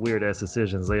some weird ass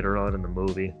decisions later on in the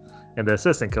movie, and the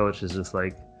assistant coach is just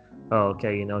like, "Oh,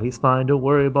 okay, he's fine. Don't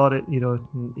worry about it.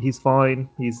 He's fine.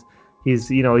 He's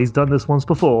done this once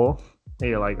before." And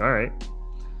you're like, "All right."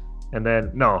 And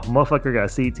then no, motherfucker got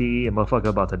CTE and motherfucker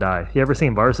about to die. You ever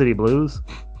seen Varsity Blues?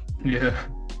 Yeah.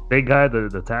 Big guy,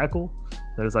 the tackle.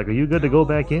 And it's like, "Are you good to go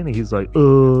back in?" And he's like,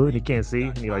 and he can't see,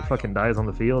 and he like fucking dies on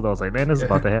the field. I was like, man, this is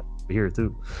about to happen here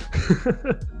too.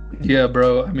 Yeah,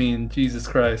 bro. I mean, Jesus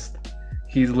Christ.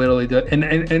 He's literally done.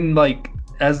 And like,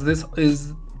 as this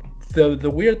is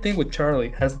the weird thing with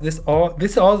Charlie, as this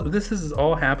is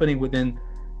all happening within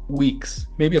weeks,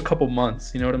 maybe a couple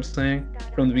months. You know what I'm saying?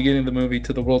 From the beginning of the movie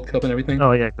to the World Cup and everything.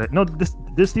 Oh yeah, no,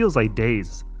 this feels like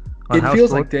days. It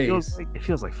feels like days. It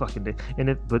feels like fucking days.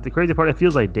 But the crazy part, it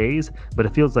feels like days, but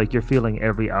it feels like you're feeling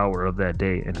every hour of that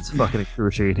day, and it's fucking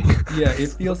excruciating. Yeah, it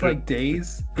feels like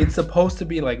days. It's supposed to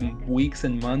be like weeks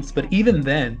and months, but even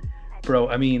then, bro,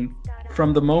 I mean,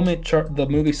 from the moment the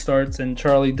movie starts and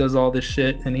Charlie does all this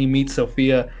shit and he meets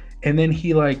Sophia, and then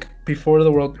he like before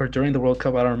the World or during the World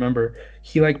Cup, I don't remember,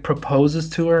 he like proposes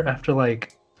to her after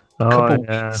like a Oh couple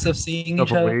yeah, weeks of seeing each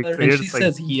couple other, weeks. and You're she just like,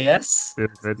 says yes.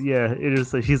 stupid. Yeah, it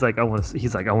is. Like, he's like, I want to.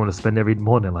 He's like, I want to spend every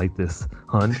morning like this,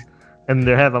 hun. And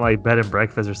they're having like bed and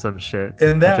breakfast or some shit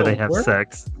And after that they have worked.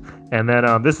 sex. And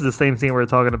then this is the same scene we were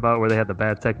talking about where they had the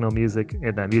bad techno music,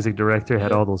 and that music director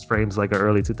had all those frames like an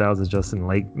early 2000s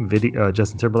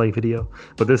Justin Timberlake video.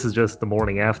 But this is just the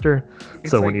morning after.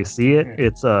 It's So when like- you see it,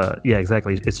 it's yeah,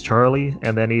 exactly. It's Charlie,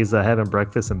 and then he's having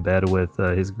breakfast in bed with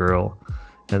his girl.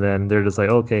 And then they're just like,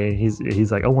 okay.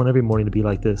 He's like, I want every morning to be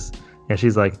like this. And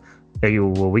she's like, hey,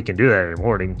 well, we can do that every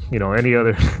morning. You know, any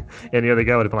other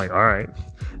guy would have been like, all right.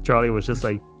 Charlie was just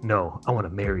like, no, I want to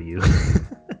marry you.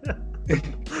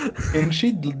 And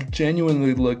she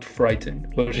genuinely looked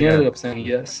frightened, but she Yeah. ended up saying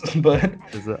yes. But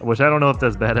Which I don't know if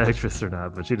that's bad actress or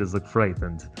not, but she just looked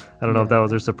frightened. I don't know if that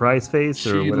was her surprise face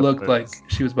she or what it looked was. like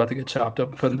she was about to get chopped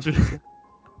up. Put in the freezer.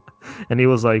 And he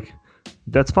was like,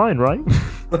 that's fine, right?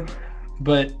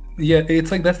 But yeah,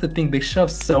 it's like that's the thing. They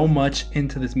shove so much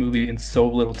into this movie in so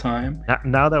little time.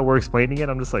 Now that we're explaining it,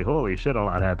 I'm just like, holy shit, a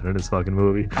lot happened in this fucking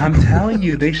movie. I'm telling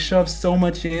you, they shove so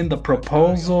much in the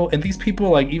proposal, and these people,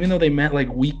 like, even though they met like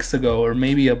weeks ago or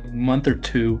maybe a month or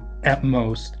two at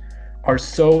most, are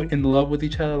so in love with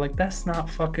each other. Like, that's not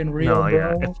fucking real, No,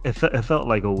 yeah, bro. it felt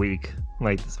like a week.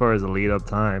 Like, as far as the lead up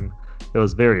time, it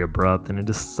was very abrupt and it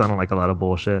just sounded like a lot of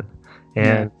bullshit.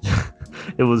 And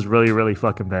it was really, really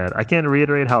fucking bad. I can't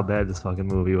reiterate how bad this fucking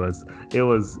movie was. It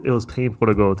was painful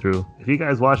to go through. If you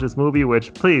guys watch this movie,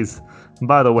 which please,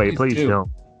 by the way, please do. don't.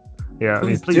 Yeah,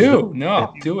 Please, please do. don't.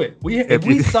 No, do it. If if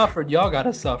we you- suffered, y'all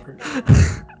gotta suffer.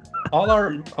 all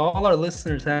our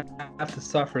listeners have to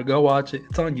suffer. Go watch it.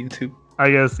 It's on YouTube. I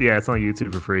guess, yeah, it's on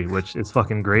YouTube for free, which is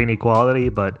fucking grainy quality,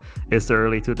 but it's the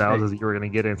early 2000s. You were going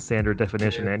to get it in standard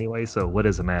definition anyway, so what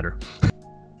does it matter?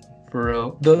 For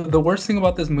real. The worst thing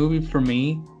about this movie for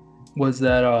me was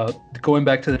that going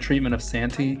back to the treatment of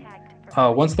Santi,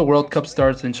 once the World Cup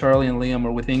starts and Charlie and Liam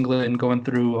are with England going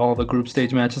through all the group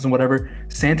stage matches and whatever,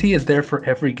 Santi is there for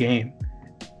every game.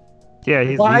 Yeah,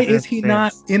 Why he's is he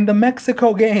not in the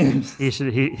Mexico games? He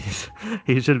should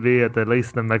be at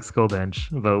least the Mexico bench,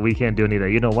 but we can't do any of that.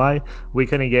 You know why? We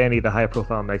couldn't get any of the high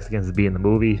profile Mexicans to be in the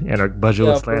movie, and our budget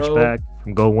was slashed bro. back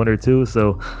from Go 1 or 2,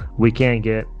 so we can't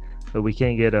get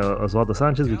Osvaldo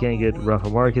Sanchez, we can't get Rafa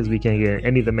Marquez, we can't get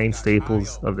any of the main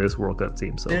staples of this World Cup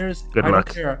team. So good I luck.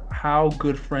 don't care how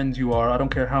good friends you are. I don't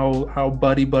care how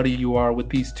buddy you are with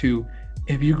these two.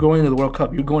 If you're going to the World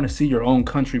Cup, you're going to see your own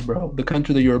country, bro. The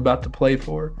country that you're about to play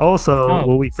for. Also, No,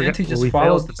 what we Santi just failed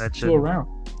follows to these mention two around.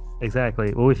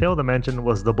 exactly. What we failed to mention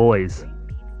was the boys.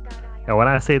 And when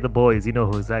I say the boys, you know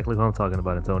exactly who I'm talking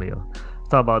about, Antonio. I'm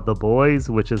talking about the boys,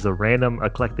 which is a random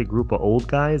eclectic group of old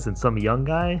guys and some young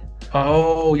guy.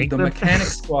 Oh, the England? mechanic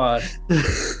squad.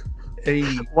 Hey,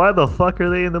 Why the fuck are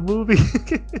they in the movie?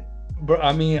 bro,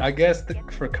 I mean, I guess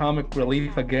for comic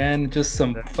relief again, just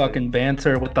some fucking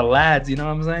banter with the lads. You know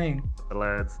what I'm saying? The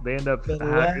lads, they end up. The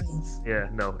lads. Yeah,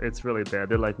 no, it's really bad.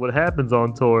 They're like, what happens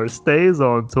on tour stays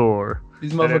on tour.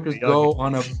 These And then motherfuckers the go young-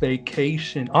 on a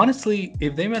vacation. Honestly,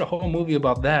 if they made a whole movie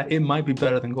about that, it might be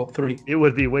better than Goal 3. It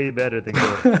would be way better than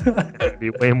Go. There'd be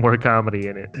way more comedy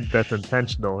in it. That's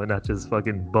intentional and not just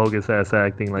fucking bogus ass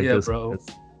acting like Yeah, this. bro. is.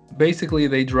 Basically,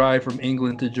 they drive from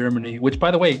England to Germany, which, by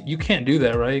the way, you can't do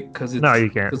that, right? Because No, you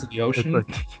can't. Because of the It's ocean.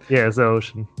 like, yeah, it's the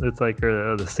ocean. It's like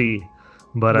the sea.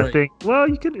 But I Right. think, well,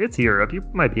 you could. It's Europe. You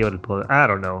might be able to pull it. I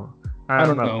don't know. I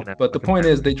don't I'm not know. looking at But the fucking point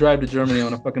maps. is, they drive to Germany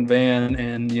on a fucking van,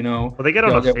 and, you know, Well, they get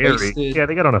on y'all a get ferry. wasted. Yeah,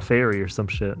 they get on a ferry or some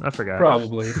shit. I forgot.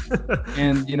 Probably.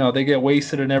 And, you know, they get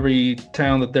wasted in every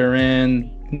town that they're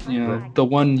in. You know, Right. the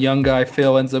one young guy,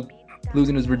 Phil, ends up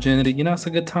losing his virginity. You know, it's a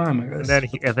good time, I And guess.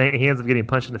 then he ends up getting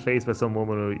punched in the face by some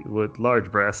woman with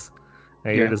large breasts.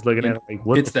 And you're Yeah, just looking I at mean, it like,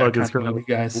 what it's the that fuck is kind of going movie,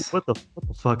 guys. What the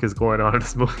fuck is going on in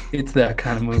this movie? It's that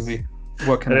kind of movie.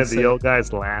 What can And I then say? the old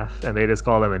guys laugh and they just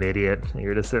call him an idiot. And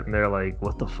you're just sitting there like,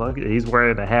 what the fuck? He's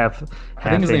wearing a half I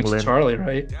think his England. name's Charlie,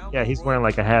 right? Yeah, he's wearing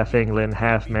like a half England,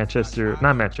 half Manchester,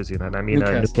 not Manchester United. I mean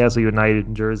Newcastle. Newcastle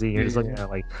United jersey. You're just Yeah, looking at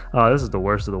like, oh, this is the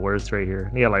worst of the worst right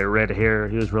here. He had like red hair.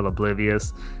 He was real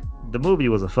oblivious. The movie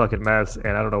was a fucking mess,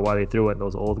 and I don't know why they threw in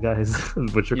those old guys,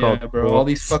 which are Yeah, called bro. All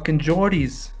these fucking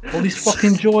Geordies. All these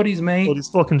fucking Geordies, mate. all these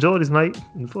fucking Geordies, mate,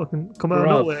 and fucking come out of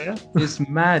Bruv. nowhere. It's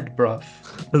mad, bruv.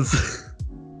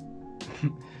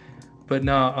 But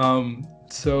no,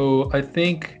 so I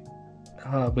think,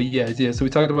 but yeah. So we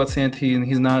talked about Santi, and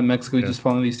he's not in Mexico. He's Yeah. just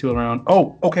following these two around.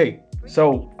 Oh, okay.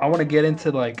 So I want to get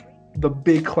into like the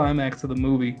big climax of the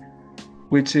movie.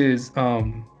 which is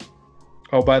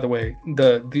oh, by the way,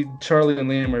 the Charlie and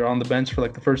Liam are on the bench for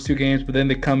like the first two games, but then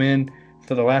they come in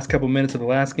for the last couple minutes of the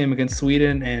last game against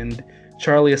Sweden, and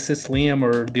Charlie assists Liam,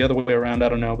 or the other way around, I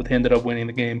don't know, but they ended up winning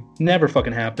the game. Never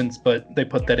fucking happens, but they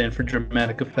put that in for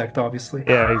dramatic effect, obviously.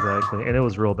 Yeah, exactly. And it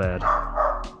was real bad.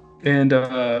 And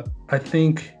I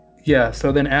think, yeah,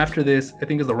 so then after this, I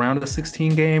think it's the round of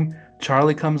 16 game,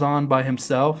 Charlie comes on by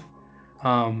himself.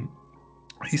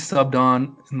 He subbed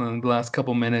on in the last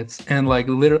couple minutes, and like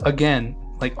literally again,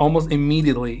 like almost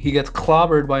immediately, he gets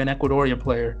clobbered by an Ecuadorian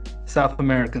player. South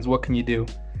Americans, what can you do?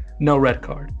 No red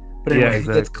card. But anyway, he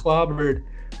gets clobbered,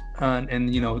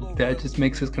 and you know that just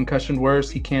makes his concussion worse.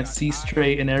 He can't see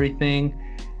straight and everything.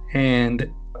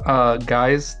 And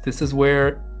guys, this is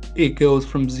where it goes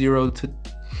from 0 to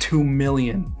 2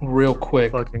 million real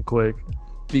quick. Fucking quick.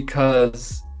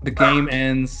 Because the game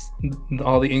ends,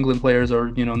 all the England players are,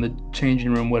 you know, in the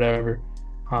changing room, whatever.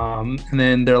 And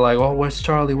then they're like, oh, where's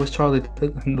Charlie? Where's Charlie?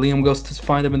 And Liam goes to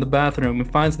find him in the bathroom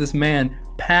and finds this man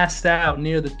passed out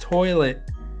near the toilet.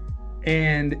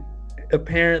 And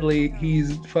apparently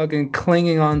he's fucking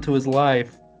clinging on to his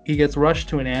life. He gets rushed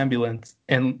to an ambulance.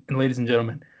 And ladies and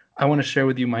gentlemen, I want to share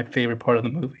with you my favorite part of the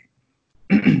movie.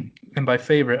 And by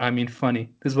favorite, I mean funny.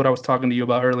 This is what I was talking to you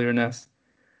about earlier, Ness.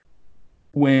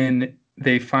 When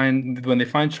they find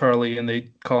Charlie and they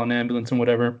call an ambulance and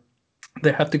whatever,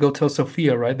 they have to go tell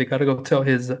Sophia, right? They got to go tell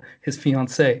his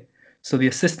fiance. So the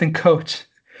assistant coach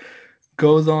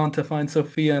goes on to find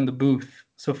Sophia in the booth.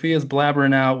 Sophia's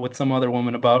blabbering out with some other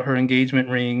woman about her engagement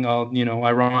ring, all, you know,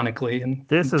 ironically, and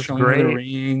this is showing great. Her the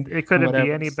ring, it couldn't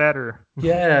be any better.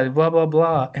 Yeah, blah blah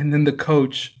blah. And then the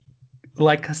coach,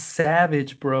 like a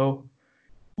savage, bro,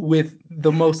 with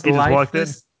the most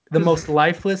lifeless,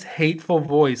 hateful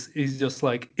voice, is just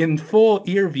like in full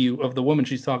ear view of the woman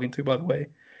she's talking to, by the way,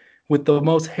 with the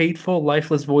most hateful,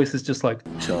 lifeless voice, is just like,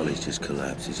 Charlie's just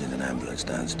collapsed. He's in an ambulance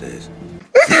downstairs.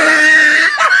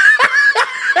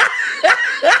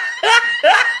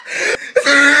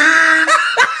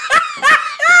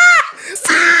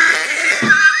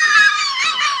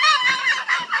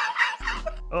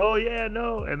 Oh yeah,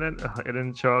 no, and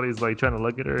then Charlie's like trying to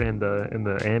look at her in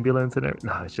the ambulance and everything.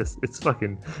 No, it's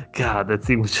fucking, God, that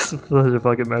scene was just such a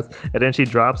fucking mess. And then she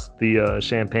drops the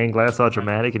champagne glass, all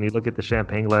dramatic, and you look at the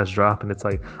champagne glass drop, and it's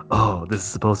like, oh, this is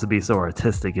supposed to be so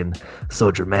artistic and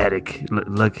so dramatic.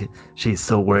 Look, she's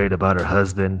so worried about her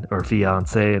husband or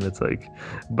fiance, and it's like,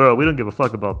 bro, we don't give a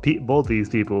fuck about both these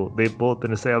people. They've both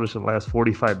been established in the last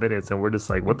 45 minutes, and we're just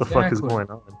like, what the fuck is going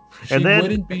on? And then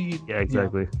wouldn't be, yeah,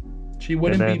 exactly. She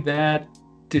wouldn't be that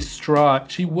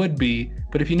distraught. She would be,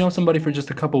 but if you know somebody for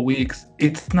just a couple weeks,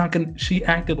 it's not gonna. She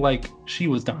acted like she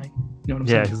was dying. You know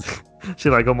what I'm saying? Yeah, she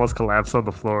like almost collapsed on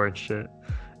the floor and shit.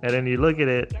 And then you look at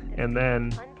it, and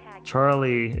then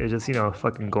Charlie is just, you know,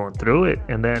 fucking going through it.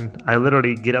 And then I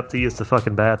literally get up to use the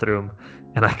fucking bathroom,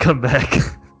 and I come back,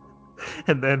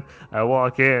 and then I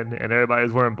walk in, and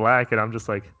everybody's wearing black, and I'm just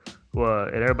like, well,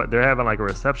 and everybody, they're having like a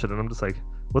reception, and I'm just like,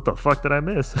 what the fuck did I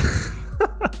miss?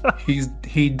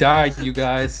 He died, you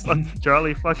guys.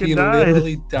 Charlie fucking he died. He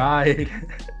literally died.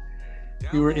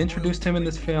 We were introduced to him in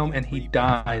this film, and he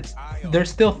dies.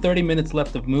 There's still 30 minutes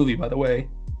left of movie, by the way,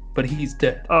 but he's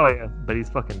dead. Oh yeah, but he's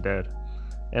fucking dead.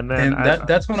 And then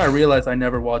that's when I realized I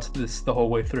never watched this the whole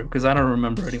way through, because I don't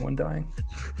remember anyone dying.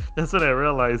 That's when I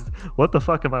realized, what the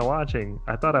fuck am I watching?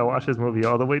 I thought I watched this movie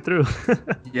all the way through.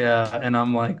 Yeah, and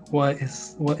I'm like, what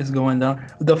is going down?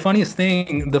 The funniest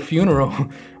thing, the funeral,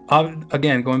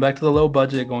 again, going back to the low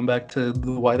budget, going back to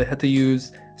why they had to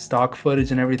use stock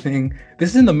footage and everything. This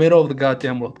is in the middle of the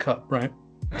goddamn World Cup, right?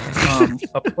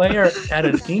 A player at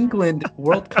an England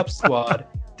World Cup squad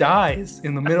dies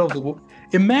in the middle of the.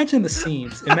 Imagine the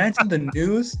scenes. Imagine the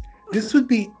news. This would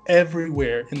be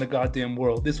everywhere in the goddamn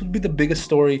world. This would be the biggest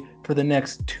story for the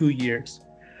next 2 years.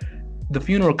 The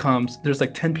funeral comes. There's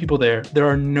like 10 people there. There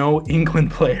are no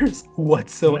England players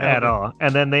whatsoever. At all.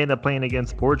 And then they end up playing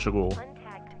against Portugal.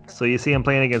 So you see him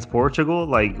playing against Portugal,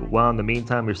 like, while in the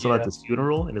meantime you're still at this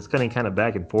funeral, and it's cutting kind of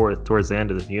back and forth towards the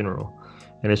end of the funeral.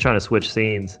 And it's trying to switch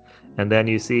scenes. And then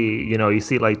you see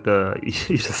like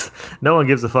no one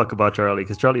gives a fuck about Charlie,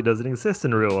 because Charlie doesn't exist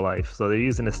in real life. So they're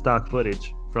using the stock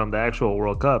footage from the actual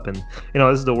World Cup. And, you know,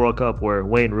 this is the World Cup where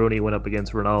Wayne Rooney went up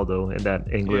against Ronaldo in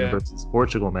that England versus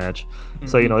Portugal match. Mm-hmm.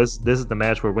 So, you know, this is the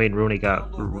match where Wayne Rooney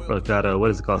got what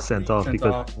is it called, sent off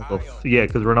because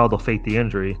Ronaldo faked the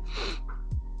injury.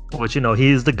 Which, you know,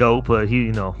 he's the GOAT, but he,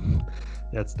 you know,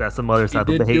 that's some other side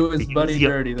of the hate. He did do his buddy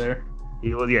dirty there.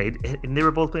 He was, yeah, and they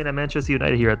were both playing at Manchester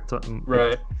United here at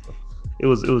right. It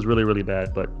was really, really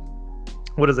bad, but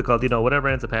what is it called? Whatever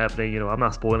ends up happening, I'm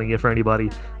not spoiling it for anybody.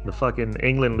 The fucking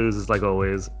England loses like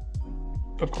always.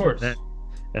 Of course.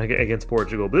 Against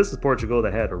Portugal. But this is Portugal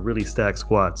that had a really stacked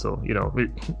squad. So,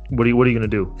 what are you gonna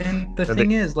do? And the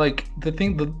thing is, like, the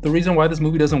reason why this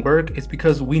movie doesn't work is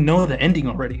because we know the ending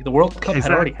already. The World Cup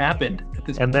had already happened at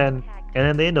this point. And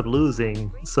then they end up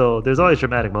losing. So there's always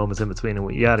dramatic moments in between,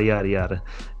 and yada yada yada.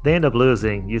 They end up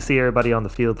losing. You see everybody on the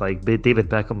field, like David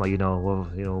Beckham, like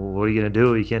what are you gonna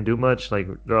do? You can't do much. Like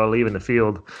they're all leaving the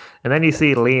field, and then you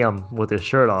see Liam with his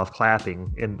shirt off,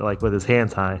 clapping and like with his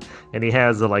hands high, and he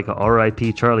has like a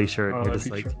R.I.P. Charlie shirt. And you're just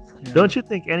like, don't you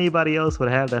think anybody else would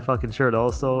have that fucking shirt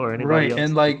also, or anybody else? Right,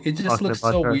 and like it just looks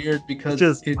so weird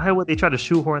because why would they try to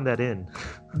shoehorn that in?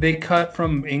 They cut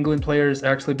from England players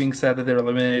actually being sad that they're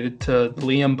eliminated to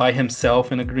Liam by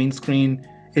himself in a green screen.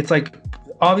 It's like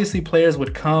obviously players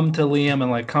would come to Liam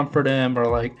and like comfort him or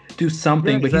like do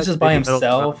something, but he's just by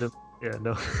himself. Yeah,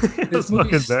 no. This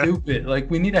movie's stupid.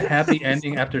 Like we need a happy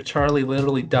ending after Charlie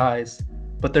literally dies,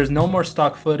 but there's no more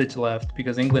stock footage left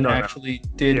because England actually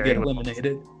did get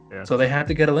eliminated. Yeah. So they had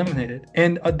to get eliminated,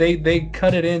 and they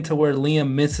cut it in to where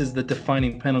Liam misses the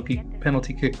defining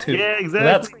penalty kick too. Yeah, exactly. So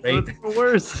that's great. That's even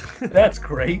worse. That's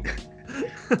great.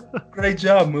 Great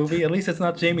job, movie. At least it's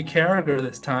not Jamie Carragher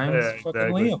this time. It's fucking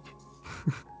Liam.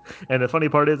 And the funny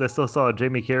part is, I still saw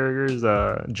Jamie Carragher's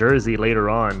jersey later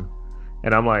on,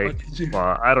 and I'm like,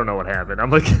 well, I don't know what happened. I'm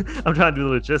like, I'm trying to do the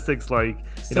logistics, like,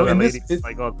 so in this,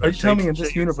 like, are you telling me in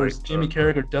this universe, like, Jamie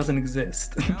Carragher doesn't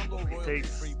exist?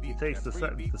 He takes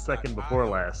the second before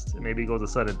last, and maybe he goes a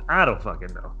sudden. I don't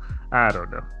fucking know. I don't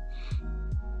know.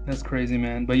 That's crazy,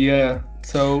 man. But yeah,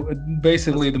 so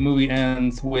basically the movie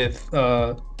ends with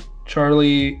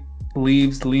Charlie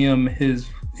leaves Liam his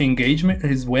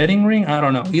wedding ring. I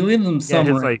don't know. He leaves him some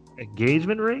his like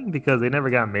engagement ring because they never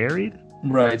got married.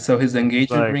 Right. So his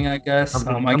engagement ring, I guess.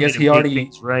 I guess he already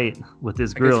right with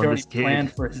this girl and this kid.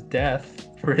 Planned for his death,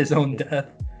 for his own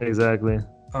death. Exactly.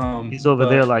 He's over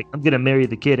there like, I'm gonna marry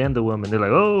the kid and the woman. They're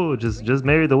like, oh, just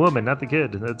marry the woman, not the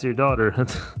kid. That's your daughter.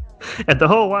 And the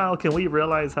whole while, can we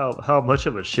realize how much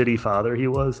of a shitty father he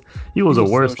was? He was a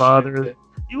worse father.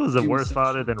 He was a worse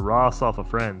father than Ross off of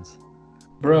Friends.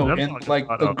 Bro, and like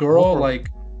the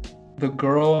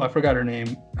girl, I forgot her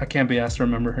name. I can't be asked to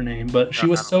remember her name, but she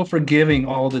was so forgiving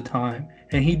all the time,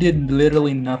 and he did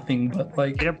literally nothing but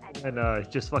like.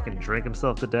 And just fucking drink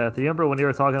himself to death. You remember when they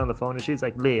were talking on the phone, and she's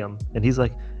like, Liam, and he's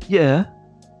like, yeah.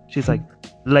 She's like,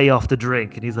 lay off the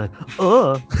drink, and he's like,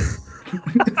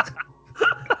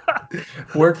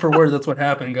 Word for word, that's what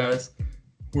happened, guys.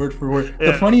 Word for word.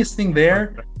 Yeah. The funniest thing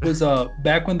there was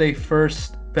back when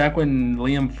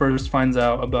Liam first finds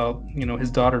out about his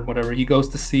daughter and whatever, he goes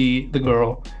to see the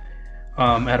girl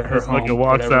at her home. Like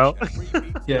walks out.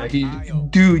 Yeah,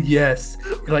 yes.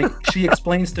 Like she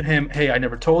explains to him, hey, I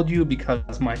never told you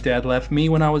because my dad left me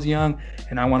when I was young,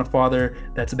 and I want a father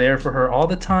that's there for her all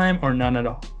the time or none at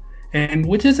all. And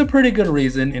which is a pretty good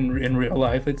reason in real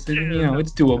life. It's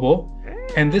it's doable.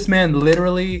 And this man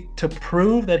literally, to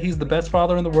prove that he's the best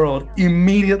father in the world,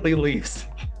 immediately leaves.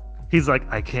 He's like,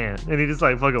 I can't. And he just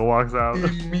like fucking walks out.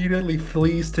 Immediately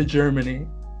flees to Germany.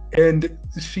 And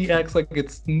she acts like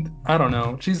it's, I don't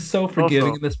know. She's so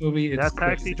forgiving in this movie. It's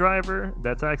taxi driver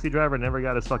never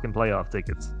got his fucking playoff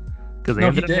tickets. Because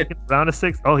he did. Round of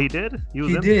 6. Oh, he did?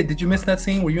 He did. Did you miss that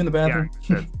scene? Were you in the bathroom?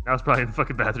 Yeah, I was probably in the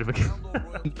fucking bathroom again.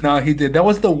 No, he did. That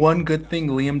was the one good thing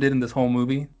Liam did in this whole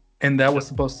movie. And that was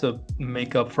supposed to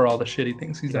make up for all the shitty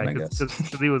things he's done, I guess.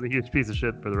 Because he was a huge piece of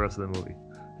shit for the rest of the movie.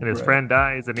 And his friend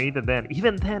dies, and even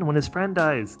then, when his friend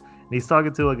dies, and he's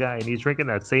talking to a guy, and he's drinking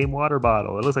that same water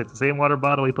bottle. It looks like the same water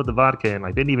bottle he put the vodka in.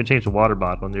 Like, didn't even change the water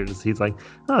bottle. And he's like,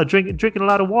 oh, drinking a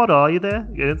lot of water, are you there?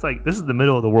 And it's like, this is the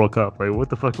middle of the World Cup. Like, what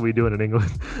the fuck are we doing in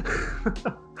England?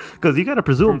 Because you got to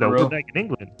presume that we're back in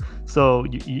England. So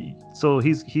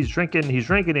he's drinking, and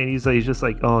he's just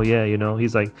like, oh yeah,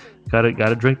 he's like,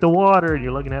 gotta drink the water. And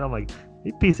you're looking at him like,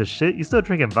 you piece of shit, you still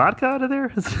drinking vodka out of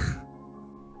there?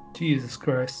 Jesus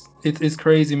Christ, it's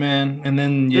crazy, man. And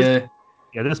then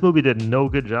this movie did no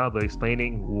good job of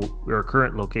explaining our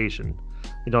current location.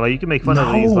 Like you can make fun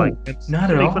of these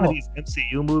fun of these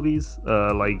MCU movies,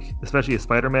 like especially a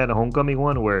Spider-Man, a Homecoming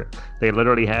one, where they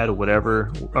literally had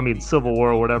Civil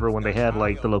War or whatever, when they had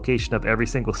like the location of every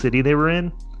single city they were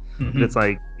in. Mm-hmm. And it's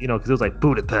like, because it was like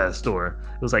Budapest, or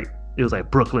it was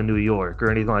like Brooklyn, New York, or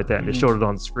anything like that, and it showed it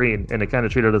on screen, and it kind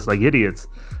of treated us like idiots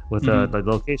with the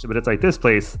location. But it's like, this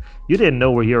place, you didn't know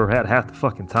where you were at half the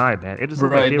fucking time, man. It just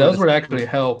right, those would actually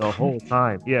help the whole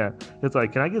time. Yeah, it's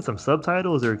like, can I get some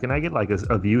subtitles, or can I get like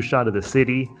a view shot of the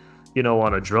city?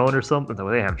 on a drone or something. Well,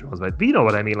 they have drones, but you know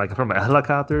what I mean, like from a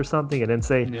helicopter or something, and then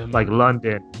say Yeah, like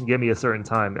London, give me a certain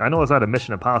time. I know it's not a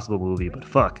Mission Impossible movie, but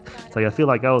fuck, it's like I feel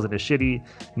like I was in a shitty,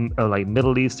 like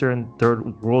Middle Eastern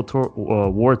third world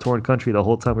war torn country the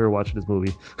whole time we were watching this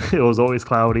movie. It was always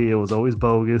cloudy. It was always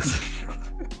bogus.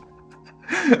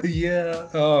 Yeah.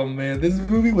 Oh man, this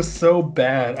movie was so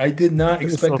bad. I did not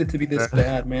expect it to be this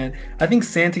bad, man. I think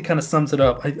Santi kind of sums it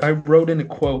up. I wrote in a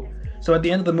quote. So at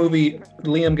the end of the movie,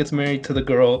 Liam gets married to the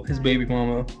girl, his baby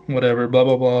mama, whatever, blah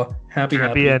blah blah. Happy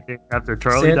ending after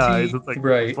Charlie dies. It's like,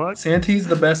 right. What? Santi's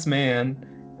the best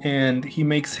man, and he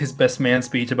makes his best man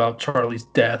speech about Charlie's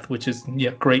death, which is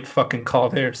great fucking call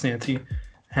there, Santi.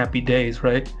 Happy days,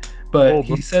 right? But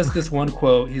he says this one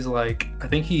quote. He's like, I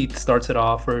think he starts it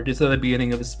off, or just at the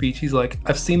beginning of his speech, he's like,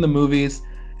 I've seen the movies,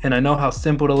 and I know how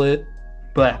simple it is.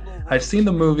 But I've seen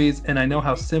the movies, and I know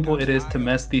how simple it is to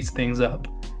mess these things up.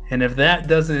 And if that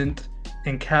doesn't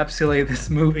encapsulate this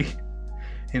movie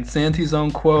in Santi's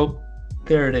own quote,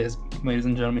 there it is, ladies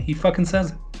and gentlemen. He fucking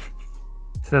says it.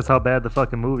 Says how bad the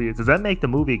fucking movie is. Does that make the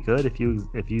movie good if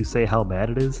you say how bad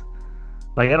it is?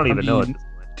 Like, I don't even know it.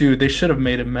 Dude, they should have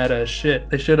made it meta as shit.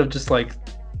 They should have just like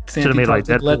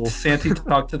let Santi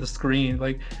talk to the screen.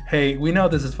 Like, hey, we know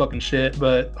this is fucking shit,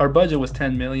 but our budget was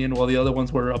 10 million while the other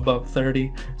ones were above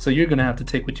 30. So you're gonna have to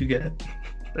take what you get.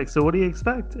 Like, so what do you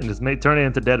expect? And just turn it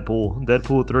into Deadpool.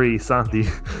 Deadpool 3, Santi.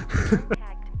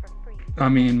 I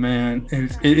mean, man,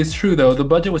 it's true though. The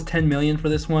budget was 10 million for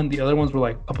this one. The other ones were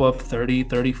like above 30,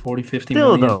 40, 50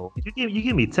 Still, million. though, you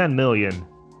give me 10 million.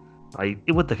 Like,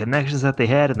 with the connections that they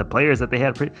had and the players that they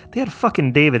had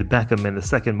fucking David Beckham in the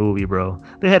second movie, bro.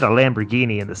 They had a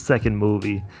Lamborghini in the second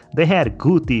movie. They had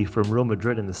Guti from Real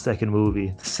Madrid in the second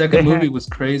movie. The second movie was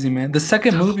crazy, man. The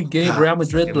second movie gave Real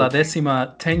Madrid La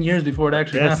Decima 10 years before it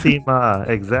actually happened. Decima,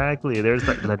 exactly. There's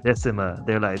like La Decima.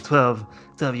 They're like 12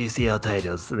 UCL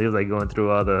titles. And they was like going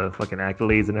through all the fucking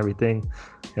accolades and everything.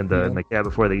 And in the cab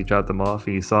before they dropped them off,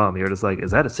 and you saw him. You're just like,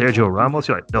 is that a Sergio Ramos?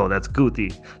 You're like, no, that's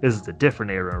Guti. This is a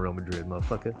different era in Real Madrid,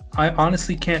 motherfucker. I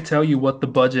honestly can't tell you what the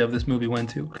budget of this movie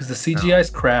went to because the CGI is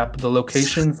crap. The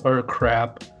locations are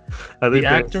crap. The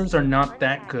actors are not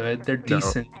that good. They're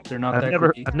decent. They're not that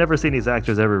great. I've never seen these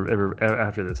actors ever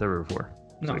after this ever before.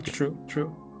 No, like, true.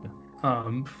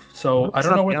 So I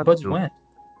don't know where the budget went.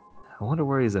 I wonder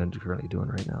where he's currently doing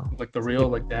right now. Like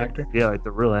the actor? Yeah, like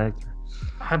the real actor.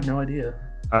 I have no idea.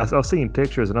 I was seeing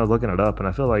pictures and I was looking it up, and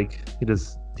I feel like he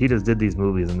just did these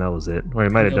movies and that was it. Or he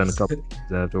might have done a couple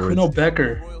things afterwards. Kuno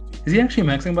Becker. Is he actually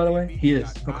Mexican, by the way? He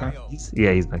is. Okay.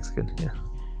 He's Mexican.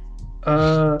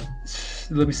 Yeah.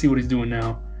 Let me see what he's doing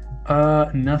now.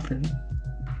 Nothing.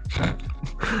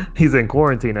 He's in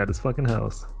quarantine at his fucking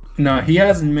house. No, he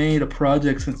hasn't made a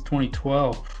project since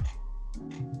 2012.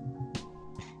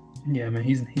 Yeah, man,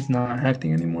 he's not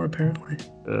acting anymore apparently.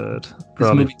 Good.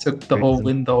 This movie took the whole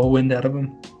wind out of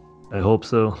him. I hope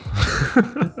so.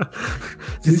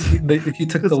 He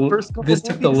took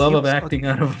the love of acting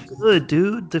out of him. Good,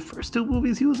 dude. The first two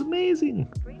movies, he was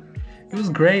amazing. It was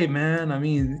great, man. I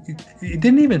mean, it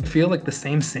didn't even feel like the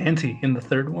same Santi in the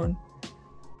third one.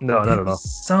 No, not at all.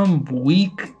 Some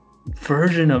weak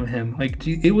version of him. Like,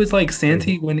 it was like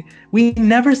Santi when we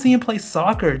never see him play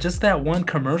soccer. Just that one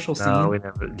commercial scene. No, we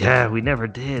never. Yeah, we never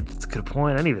did. That's a good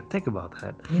point. I didn't even think about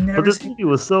that. But this movie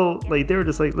was so like they were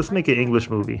just like, let's make an English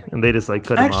movie, and they just like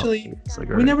cut him off. Actually, like,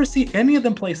 we never see any of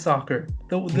them play soccer.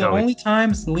 The only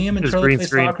times Liam and Charlie play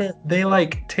soccer, they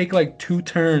like take like 2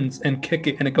 turns and kick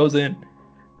it, and it goes in.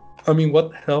 I mean,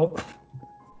 what the hell?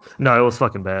 No, it was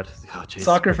fucking bad. Oh,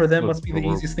 soccer for them must be the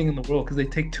easiest thing in the world because they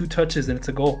take 2 touches and it's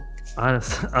a goal.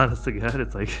 Honest to God,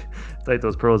 it's like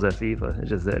those pros at FIFA. It's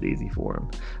just that easy for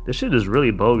them. This shit is really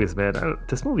bogus, man.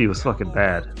 This movie was fucking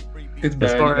bad. It's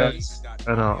bad. As far as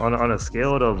on a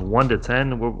scale of 1 to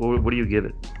 10, what do you give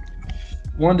it?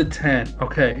 1 to 10.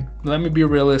 Okay, let me be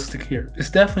realistic here.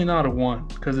 It's definitely not a 1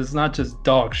 because it's not just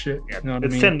dog shit. Yeah, you know what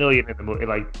it's I mean? 10 million in the movie,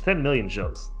 like 10 million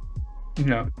shows.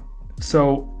 No,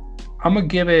 so I'm gonna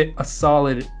give it a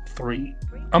solid 3.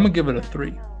 I'm gonna give it a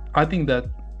 3. I think that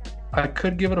I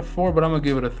could give it a 4, but I'm gonna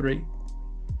give it a 3.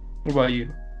 What about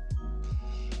you?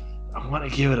 I want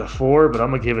to give it a 4, but I'm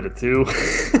gonna give it a 2.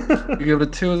 You give it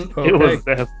a 2? Okay. It was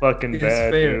that fucking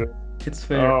bad, fair. dude. It's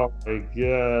fair. Oh my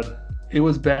god. It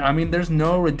was bad. I mean, there's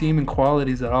no redeeming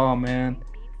qualities at all, man.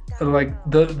 Like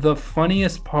the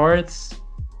funniest parts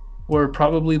were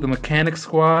probably the mechanic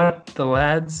squad, the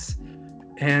lads,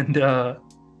 and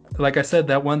like I said,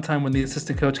 that one time when the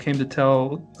assistant coach came to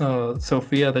tell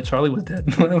Sophia that Charlie was dead.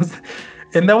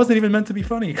 That wasn't even meant to be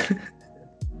funny.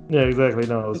 Yeah, exactly.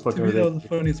 No, it was fucking ridiculous. That was the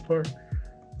funniest part.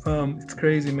 It's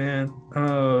crazy, man.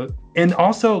 And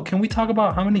also, can we talk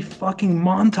about how many fucking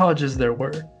montages there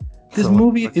were? This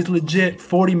movie is legit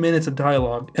 40 minutes of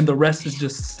dialogue, and the rest is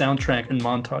just soundtrack and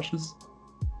montages.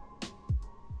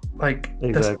 Like,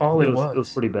 that's all it was. It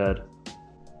was pretty bad.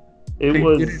 I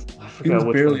forgot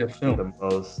which barely one a film. the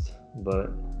most,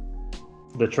 but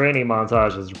the training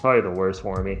montages are probably the worst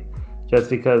for me, just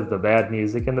because the bad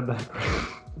music in the background.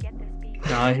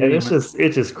 And it's just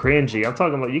cringy. I'm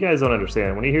talking about, you guys don't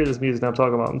understand. When you hear this music I'm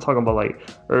talking about like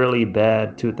early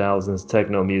bad 2000s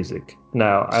techno music.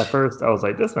 Now, at first I was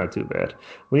like, that's not too bad.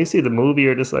 When you see the movie,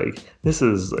 you're just like, I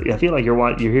feel like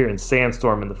you're hearing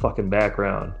Sandstorm in the fucking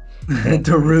background.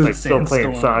 The real like still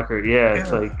playing Sandstorm. soccer. Yeah,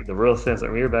 it's like the real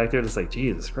Sandstorm. You're back there just like,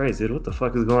 Jesus Christ, dude, what the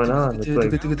fuck is going on? It's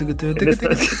like, it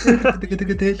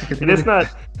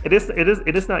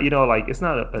is not, you know, like it's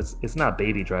not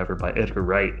Baby Driver by Edgar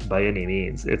Wright by any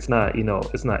means. It's not, you know,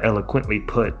 it's not eloquently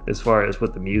put as far as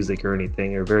with the music or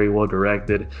anything, or very well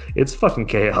directed. It's fucking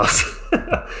chaos.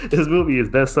 This movie is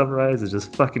best summarized as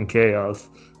just fucking chaos.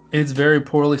 It's very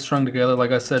poorly strung together. Like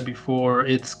I said before,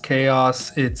 it's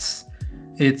chaos.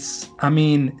 I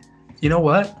mean, you know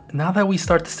what? Now that we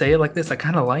start to say it like this, I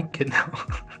kind of like it now.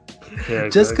 Yeah,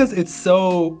 just because it's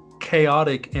so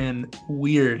chaotic and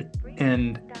weird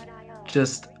and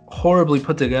just horribly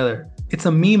put together. It's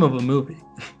a meme of a movie.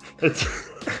 It's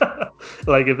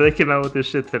like if they came out with this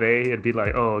shit today, it'd be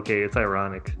like, oh, okay, it's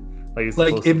ironic.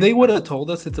 Like if they would have told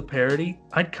us it's a parody,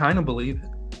 I'd kind of believe it.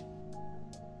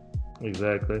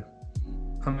 Exactly.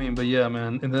 I mean, but yeah,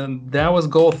 man. And then that was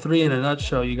goal 3 in a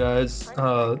nutshell, you guys.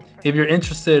 If you're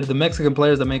interested, the Mexican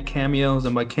players that make cameos,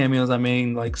 and by cameos I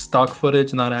mean like stock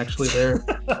footage, not actually there.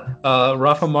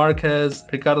 Rafa Marquez,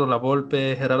 Ricardo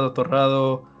Lavolpe, Gerardo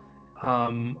Torrado,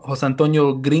 Jose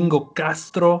Antonio Gringo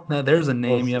Castro. Now there's a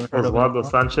name you haven't heard of. Osvaldo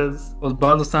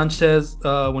Sanchez,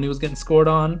 when he was getting scored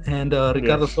on, and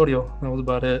Ricardo Sorio. That was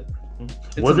about it.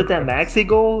 Was it that Maxi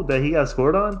goal that he got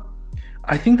scored on?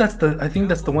 I think that's the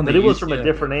one. But it was from a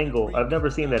different angle. I've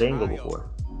never seen that angle before.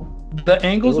 The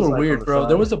angles were weird, bro.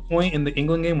 There was a point in the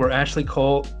England game where Ashley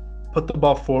Cole put the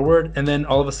ball forward, and then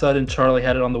all of a sudden Charlie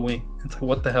had it on the wing. It's like,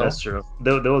 what the hell? That's true.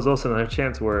 There was also another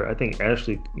chance where I think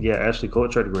Ashley Cole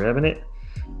tried grabbing it,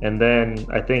 and then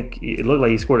I think it looked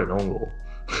like he scored an own goal.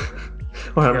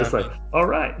 I'm just like, all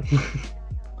right.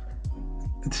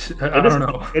 I don't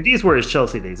know. And these were his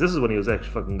Chelsea days. This is when he was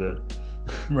actually fucking good.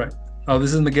 Right. Oh,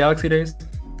 this is in the Galaxy days?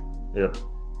 Yeah.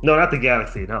 No, not the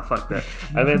Galaxy. No, fuck that.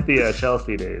 I meant the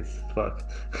Chelsea days. Fuck.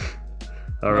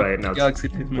 All right. Now, Galaxy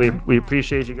days, we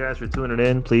appreciate you guys for tuning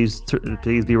in. Please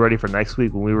be ready for next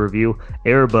week when we review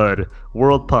Air Bud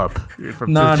World Pup. No.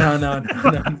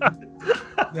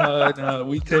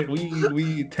 We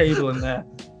tabling that.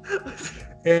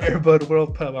 Air Bud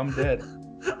World Pup. I'm dead.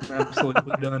 I'm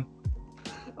absolutely done.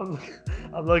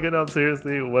 I'm looking up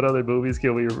seriously what other movies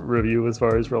can we review as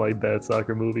far as for like bad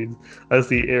soccer movies. I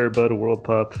see Air Bud World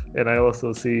Pup, and I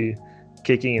also see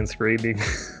Kicking and Screaming.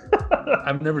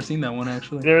 I've never seen that one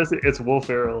actually. It's Will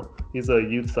Ferrell. He's a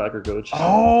youth soccer coach.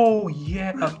 Oh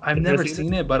yeah, I've never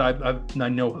seen it, but I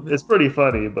know of it. It's pretty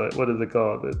funny, but what is it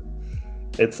called?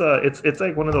 It's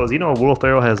like one of those, you know, Will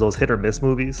Ferrell has those hit or miss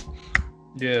movies.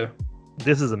 Yeah.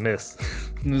 This is a miss.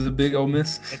 There's a big old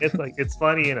miss. And it's like, it's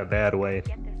funny in a bad way.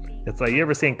 It's like, you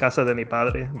ever seen Casa de mi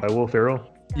Padre by Will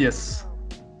Ferrell? Yes.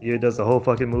 He does the whole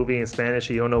fucking movie in Spanish.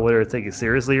 You don't know whether to take it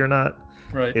seriously or not.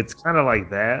 Right. It's kind of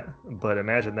like that, but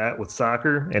imagine that with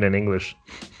soccer and in English.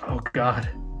 Oh God.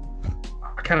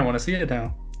 I kind of want to see it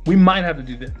now. We might have to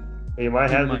do that. You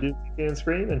might have to do Kicking and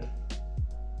Screaming.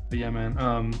 But yeah,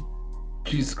 man.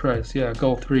 Jesus Christ. Yeah,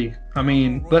 goal 3. I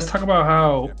mean, let's talk about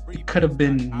how it could have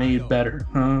been made better.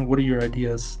 What are your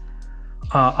ideas?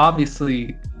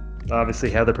 Obviously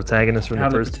have the protagonist from the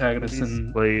first protagonist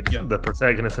played the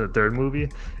protagonist in the third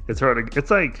movie. It's hard to, it's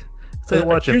like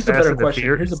watching here's Fast a better and the question.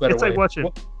 Furious. Here's a better it's way. Like watching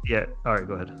all right,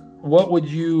 go ahead. What would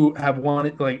you have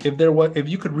wanted, like, if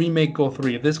you could remake goal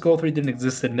 3, if this goal 3 didn't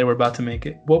exist and they were about to make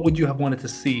it, what would you have wanted to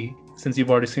see since you've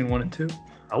already seen 1 and 2?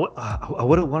 I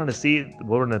would have wanted to see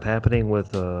what would end up happening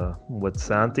with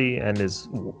Santi and his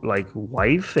like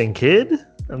wife and kid.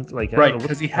 Like, right,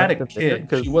 because he had a kid.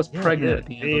 She was pregnant at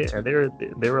the end. Yeah,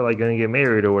 they were like going to get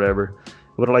married or whatever.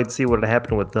 Would have liked to see what had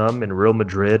happened with them in Real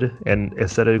Madrid, and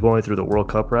instead of going through the World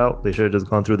Cup route, they should have just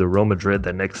gone through the Real Madrid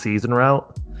the next season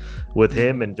route with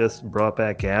him and just brought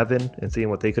back Gavin and seeing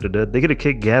what they could have done. They could have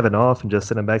kicked Gavin off and just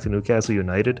sent him back to Newcastle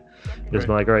United. Just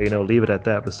been like, all right, leave it at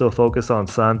that, but still focus on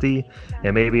Santi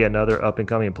and maybe another up and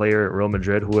coming player at Real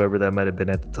Madrid, whoever that might have been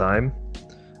at the time.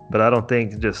 But I don't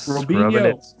think just scrubbing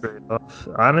it straight off.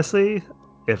 Honestly,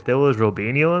 if there was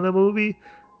Robinho in the movie,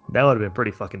 that would have been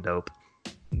pretty fucking dope.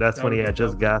 That's That when he would've had been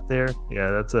just dope. got there.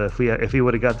 Yeah, that's if he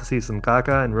would have got to see some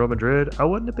Kaká in Real Madrid, I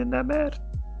wouldn't have been that mad.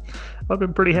 I'd have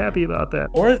been pretty happy about that.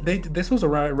 Or this was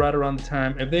right around the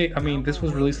time. If they, I mean, this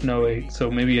was released in '08, so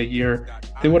maybe a year.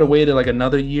 They would have waited like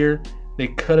another year. They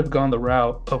could have gone the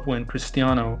route of when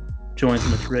Cristiano joins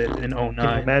Madrid in Can you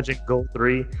 09. imagine goal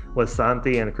 3 with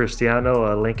Santi and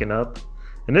Cristiano linking up?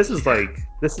 And this is back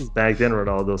then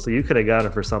Ronaldo, so you could have got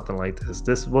him for something like this.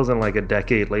 This wasn't like a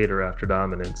decade later after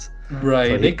dominance. Right.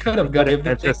 So They could have got if they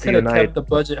Manchester could have kept United. the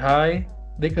budget high.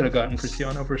 They could have gotten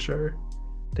Cristiano for sure.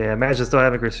 Damn, imagine still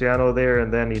having Cristiano there,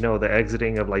 and then the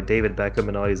exiting of like David Beckham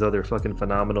and all these other fucking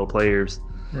phenomenal players.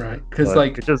 Right. Because But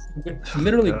like it just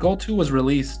literally, yeah. Goal 2 was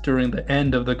released during the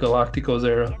end of the Galacticos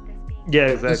era. Yeah,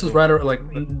 exactly. This was right like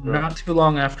not too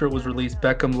long after it was released.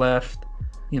 Beckham left,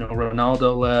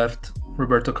 Ronaldo left,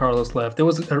 Roberto Carlos left. It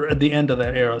was at the end of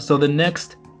that era. So the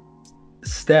next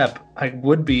step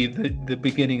would be the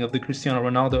beginning of the Cristiano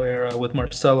Ronaldo era with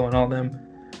Marcelo and all them.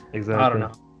 Exactly. I don't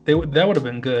know. That would have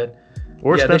been good.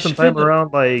 Or Yeah, spend they some time should've-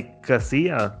 around like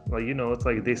Casilla. Like, it's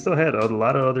like they still had a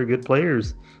lot of other good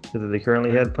players that they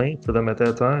currently had playing for them at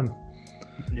that time.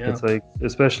 Yeah. It's like,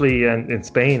 especially in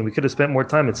Spain, we could have spent more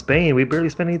time in Spain. We barely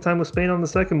spent any time with Spain on the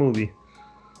second movie.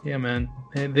 Yeah, man.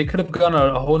 And they could have gone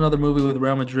a whole nother movie with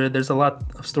Real Madrid. There's a lot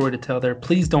of story to tell there.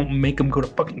 Please don't make them go to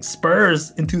fucking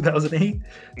Spurs in 2008.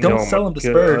 Don't Oh sell my him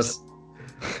to God. Spurs.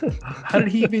 How did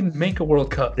he even make a World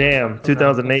Cup? Damn,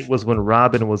 2008 was when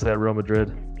Robin was at Real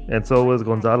Madrid, and so was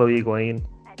Gonzalo Higuain,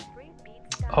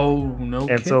 Oh, no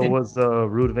and so kidding. was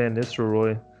Ruud van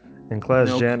Nistelrooy, and Klaas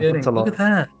No Jan kidding. Look at Huntelaar.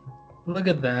 that. Look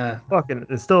at that. Fucking,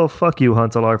 it's still fuck you,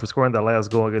 Huntelaar, for scoring that last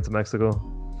goal against Mexico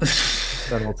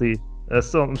penalty.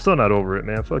 I'm still not over it,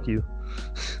 man. Fuck you.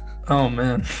 Oh,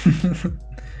 man.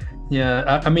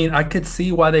 Yeah, I mean, I could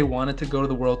see why they wanted to go to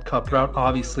the World Cup route,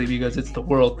 obviously, because it's the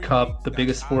World Cup, the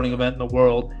biggest sporting event in the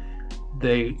world.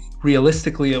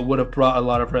 Realistically, it would have brought a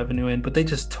lot of revenue in, but they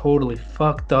just totally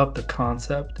fucked up the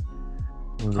concept.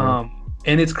 Yeah.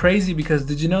 And it's crazy because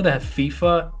did you know that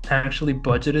FIFA actually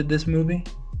budgeted this movie?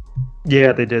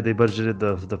 Yeah, they did. They budgeted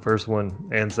the first one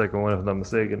and second one, if I'm not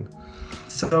mistaken.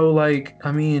 So, like,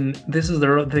 I mean,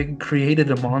 they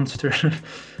created a monster.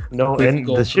 No, with and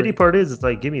Goal the 3. shitty part is, it's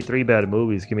like, give me three bad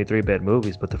movies,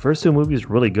 but the first two movies are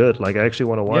really good. Like, I actually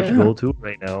want to watch Yeah. Goal 2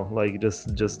 right now. Like,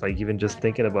 just like even just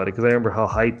thinking about it, because I remember how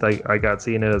hyped I got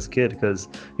seeing it as a kid. Because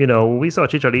when we saw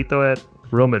Chicharito at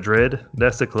Real Madrid,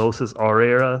 that's the closest our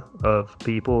era of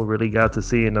people really got to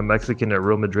seeing a Mexican at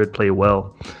Real Madrid play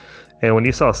well. And when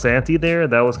you saw Santi there,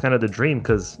 that was kind of the dream,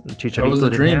 because Chicharito That was the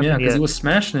didn't dream, have yeah, any because he yet. was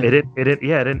smashing it.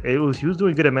 He was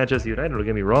doing good at Manchester United, don't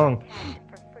get me wrong.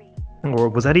 Or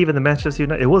was that even the Manchester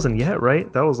United? It wasn't yet,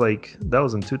 right? That was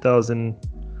in 2000.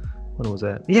 When was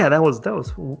that? Yeah, that was.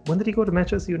 When did he go to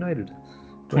Manchester United?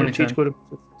 When did 2010. Cheech go to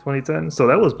 2010? So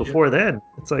that was before then.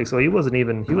 It's like, so he was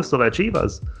still at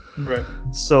Chivas. Right.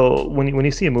 So when you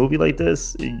see a movie like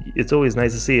this, it's always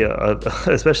nice to see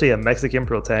especially a Mexican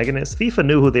protagonist. FIFA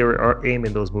knew who they were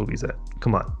aiming those movies at.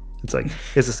 Come on. It's like,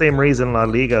 it's the same reason La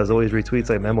Liga is always retweets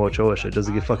like Memo Ochoa shit, just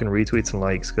to get fucking retweets and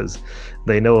likes, because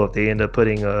they know if they end up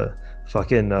putting a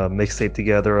fucking mixtape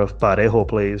together of Parejo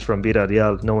plays from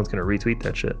Villarreal, no one's gonna retweet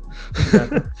that shit.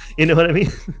 Exactly. You know what I mean?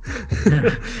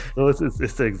 So it's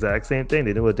the exact same thing.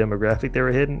 They knew what demographic they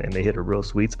were hitting, and they hit a real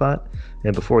sweet spot.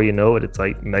 And before you know it, it's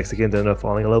like Mexicans end up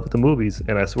falling in love with the movies.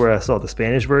 And I swear I saw the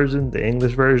Spanish version, the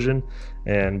English version,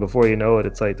 and before you know it,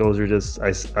 it's like those are just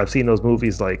I've seen those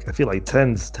movies, like, I feel like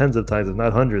tens of times, if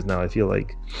not hundreds now, I feel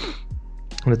like.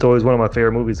 And it's always one of my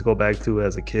favorite movies to go back to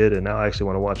as a kid, and now I actually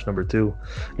want to watch number 2.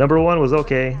 Number 1 was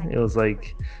okay. It was a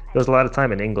lot of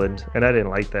time in England, and I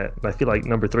didn't like that. I feel like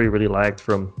number 3 really lacked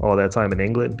from all that time in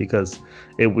England, because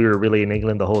we were really in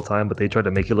England the whole time, but they tried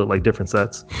to make it look like different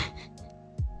sets.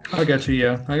 I got you,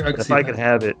 yeah. I could If see I that. could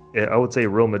have it, I would say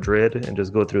Real Madrid and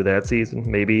just go through that season.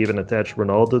 Maybe even attach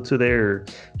Ronaldo to there, or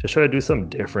just try to do something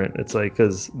different. It's like,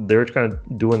 because they're kind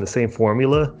of doing the same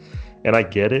formula, and I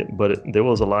get it, but there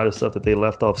was a lot of stuff that they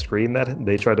left off screen that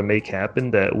they tried to make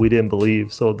happen that we didn't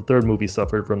believe. So the third movie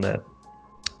suffered from that.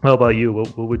 How about you?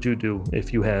 What would you do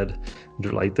if you had,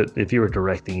 if you were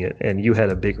directing it and you had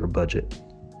a bigger budget?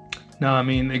 No, I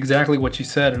mean exactly what you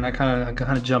said, and I kind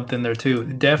of jumped in there too.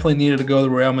 Definitely needed to go the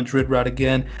Real Madrid route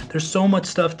again. There's so much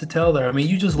stuff to tell there. I mean,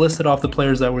 you just listed off the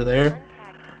players that were there.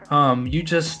 There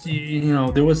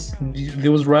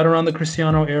was right around the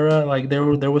Cristiano era. Like there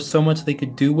was so much they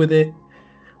could do with it.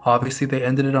 Obviously, they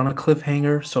ended it on a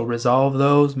cliffhanger, so resolve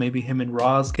those. Maybe him and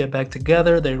Roz get back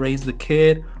together. They raise the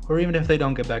kid, or even if they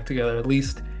don't get back together, at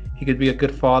least he could be a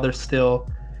good father still.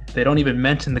 They don't even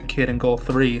mention the kid in Goal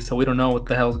 3, so we don't know what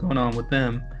the hell's going on with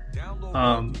them.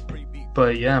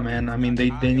 But yeah, man, I mean, they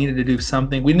needed to do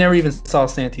something. We never even saw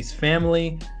Santi's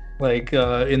family. Like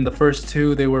in the first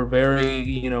two, they were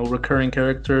very, recurring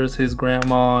characters. His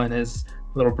grandma and his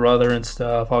little brother and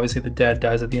stuff. Obviously, the dad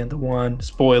dies at the end of one.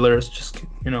 Spoilers, just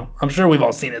I'm sure we've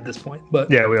all seen it at this point. But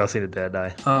yeah, we all seen the dad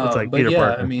die. It's like but Peter yeah,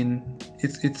 Parker. I mean,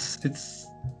 it's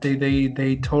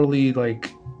they totally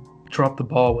like dropped the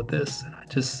ball with this. And I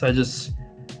just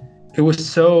it was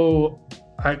so.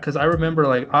 Because I remember,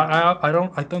 like, I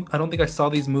don't think I saw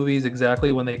these movies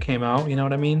exactly when they came out. You know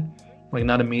what I mean? Like,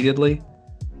 not immediately,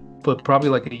 but probably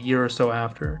like a year or so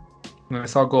after. When I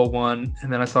saw Goal 1,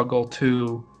 and then I saw Goal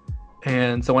 2,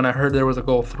 and so when I heard there was a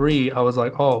Goal 3, I was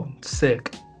like, oh,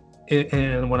 sick.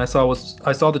 And when I saw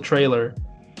the trailer.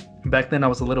 Back then I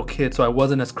was a little kid, so I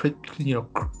wasn't as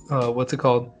what's it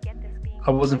called? I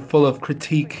wasn't full of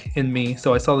critique in me,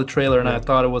 so I saw the trailer and I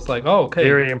thought it was like, oh, okay.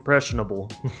 Very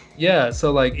impressionable. Yeah,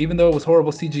 so like even though it was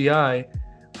horrible CGI,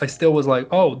 I still was like,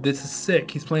 oh, this is sick.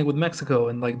 He's playing with Mexico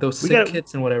and like those sick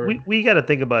kids and whatever. We got to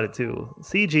think about it too.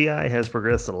 CGI has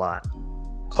progressed a lot.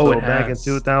 So back in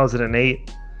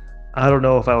 2008, I don't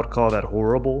know if I would call that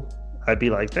horrible. I'd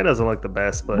be like, that doesn't look the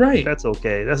best, but that's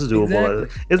okay. That's doable.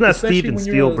 Exactly. It's not Especially Steven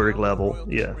Spielberg level.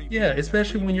 Yeah. Yeah,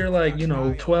 especially when you're like,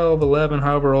 12, 11,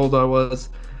 however old I was.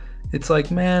 It's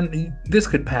like, man, this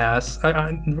could pass.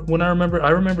 I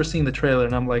remember seeing the trailer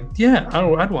and I'm like, yeah,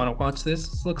 I'd want to watch this.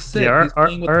 This looks sick. Yeah,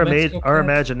 our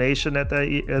imagination at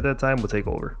that time would take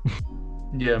over.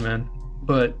 Yeah, man.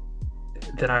 But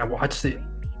then I watched it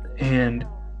and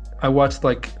I watched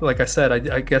like I said,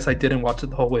 I guess I didn't watch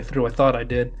it the whole way through. I thought I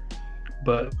did.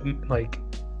 But like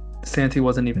Santi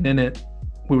wasn't even in it.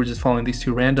 We were just following these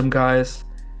two random guys.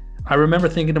 I remember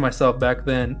thinking to myself back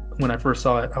then when I first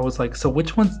saw it, I was like, so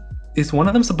which one is one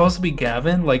of them supposed to be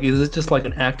Gavin? Like, is it just like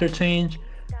an actor change?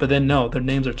 But then no, their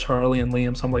names are Charlie and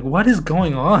Liam. So I'm like, what is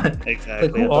going on? Exactly.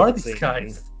 Like, who are these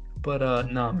guys? But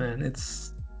no, man,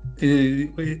 it's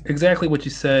exactly what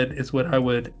you said is what I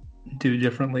would do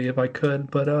differently if I could.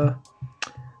 But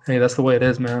hey, that's the way it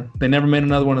is, man. They never made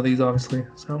another one of these, obviously.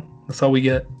 So that's all we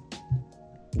get.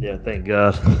 Yeah, thank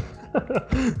God.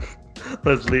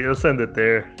 Let's send it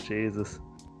there. Jesus.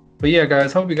 But yeah,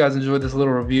 guys, hope you guys enjoyed this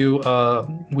little review.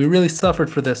 We really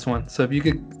suffered for this one. So if you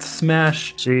could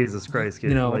smash, Jesus Christ,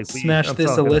 kid. Smash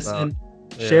this a listen,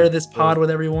 share this pod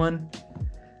with everyone,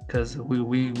 because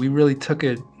we really took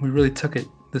it. We really took it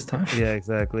this time. Yeah,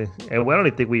 exactly. And I don't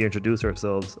even think we introduced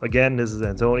ourselves. Again, this is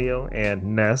Antonio and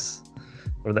Ness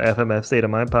from the FMF State of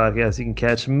Mind podcast. You can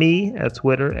catch me at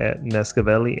Twitter at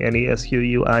Nescavelli,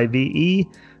 NESQUIVELLI.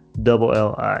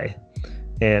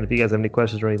 And if you guys have any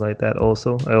questions or anything like that, I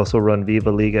also run Viva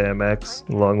Liga MX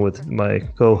along with my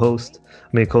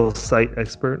co-site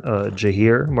expert,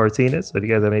 Jahir Martinez. So if you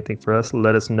guys have anything for us,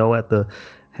 let us know at the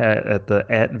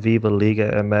Viva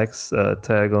Liga MX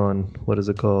tag on, what is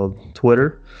it called,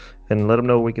 Twitter, and let them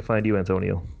know where we can find you,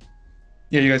 Antonio.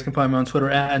 Yeah, you guys can find me on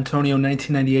Twitter at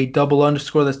Antonio1998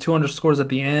 __ That's 2 underscores at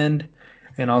the end.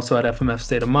 And also at FMF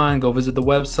State of Mind. Go visit the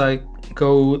website.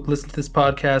 Go listen to this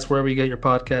podcast wherever you get your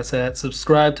podcasts at.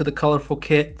 Subscribe to the Colorful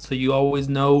Kit so you always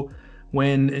know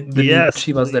when the new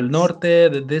Chivas del Norte,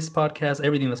 this podcast,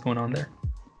 everything that's going on there.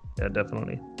 Yeah,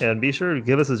 definitely. And be sure to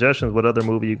give us suggestions what other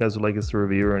movie you guys would like us to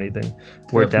review or anything.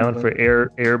 We're down for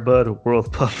Air Bud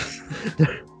World Pup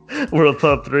World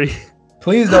Pup 3.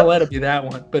 Please don't let it be that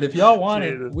one. But if y'all want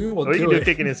it, we will do it. We can do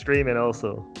Kicking and Screaming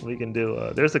also. We can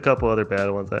do. There's a couple other bad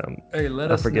ones that I'm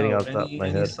forgetting off the top of my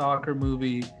head. Any soccer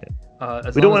movie.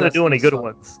 We don't want to do any good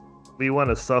ones. We want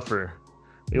to suffer.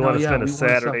 We want to spend a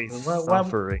Saturday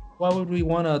suffering. Why would we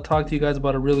want to talk to you guys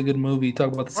about a really good movie,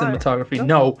 talk about the cinematography?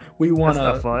 No, we want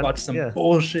to watch some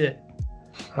bullshit.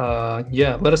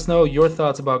 Let us know your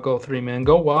thoughts about Go 3, man.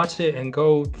 Go watch it and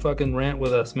go fucking rant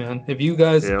with us, man. If you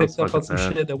guys picked up on some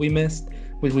shit that we missed,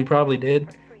 which we probably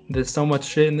did, there's so much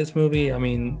shit in this movie. I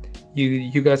mean,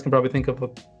 you guys can probably think of a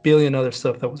billion other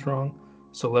stuff that was wrong.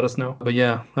 So let us know. But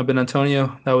yeah, I've been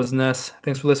Antonio. That was Ness.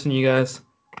 Thanks for listening, you guys.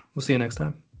 We'll see you next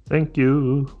time. Thank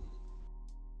you.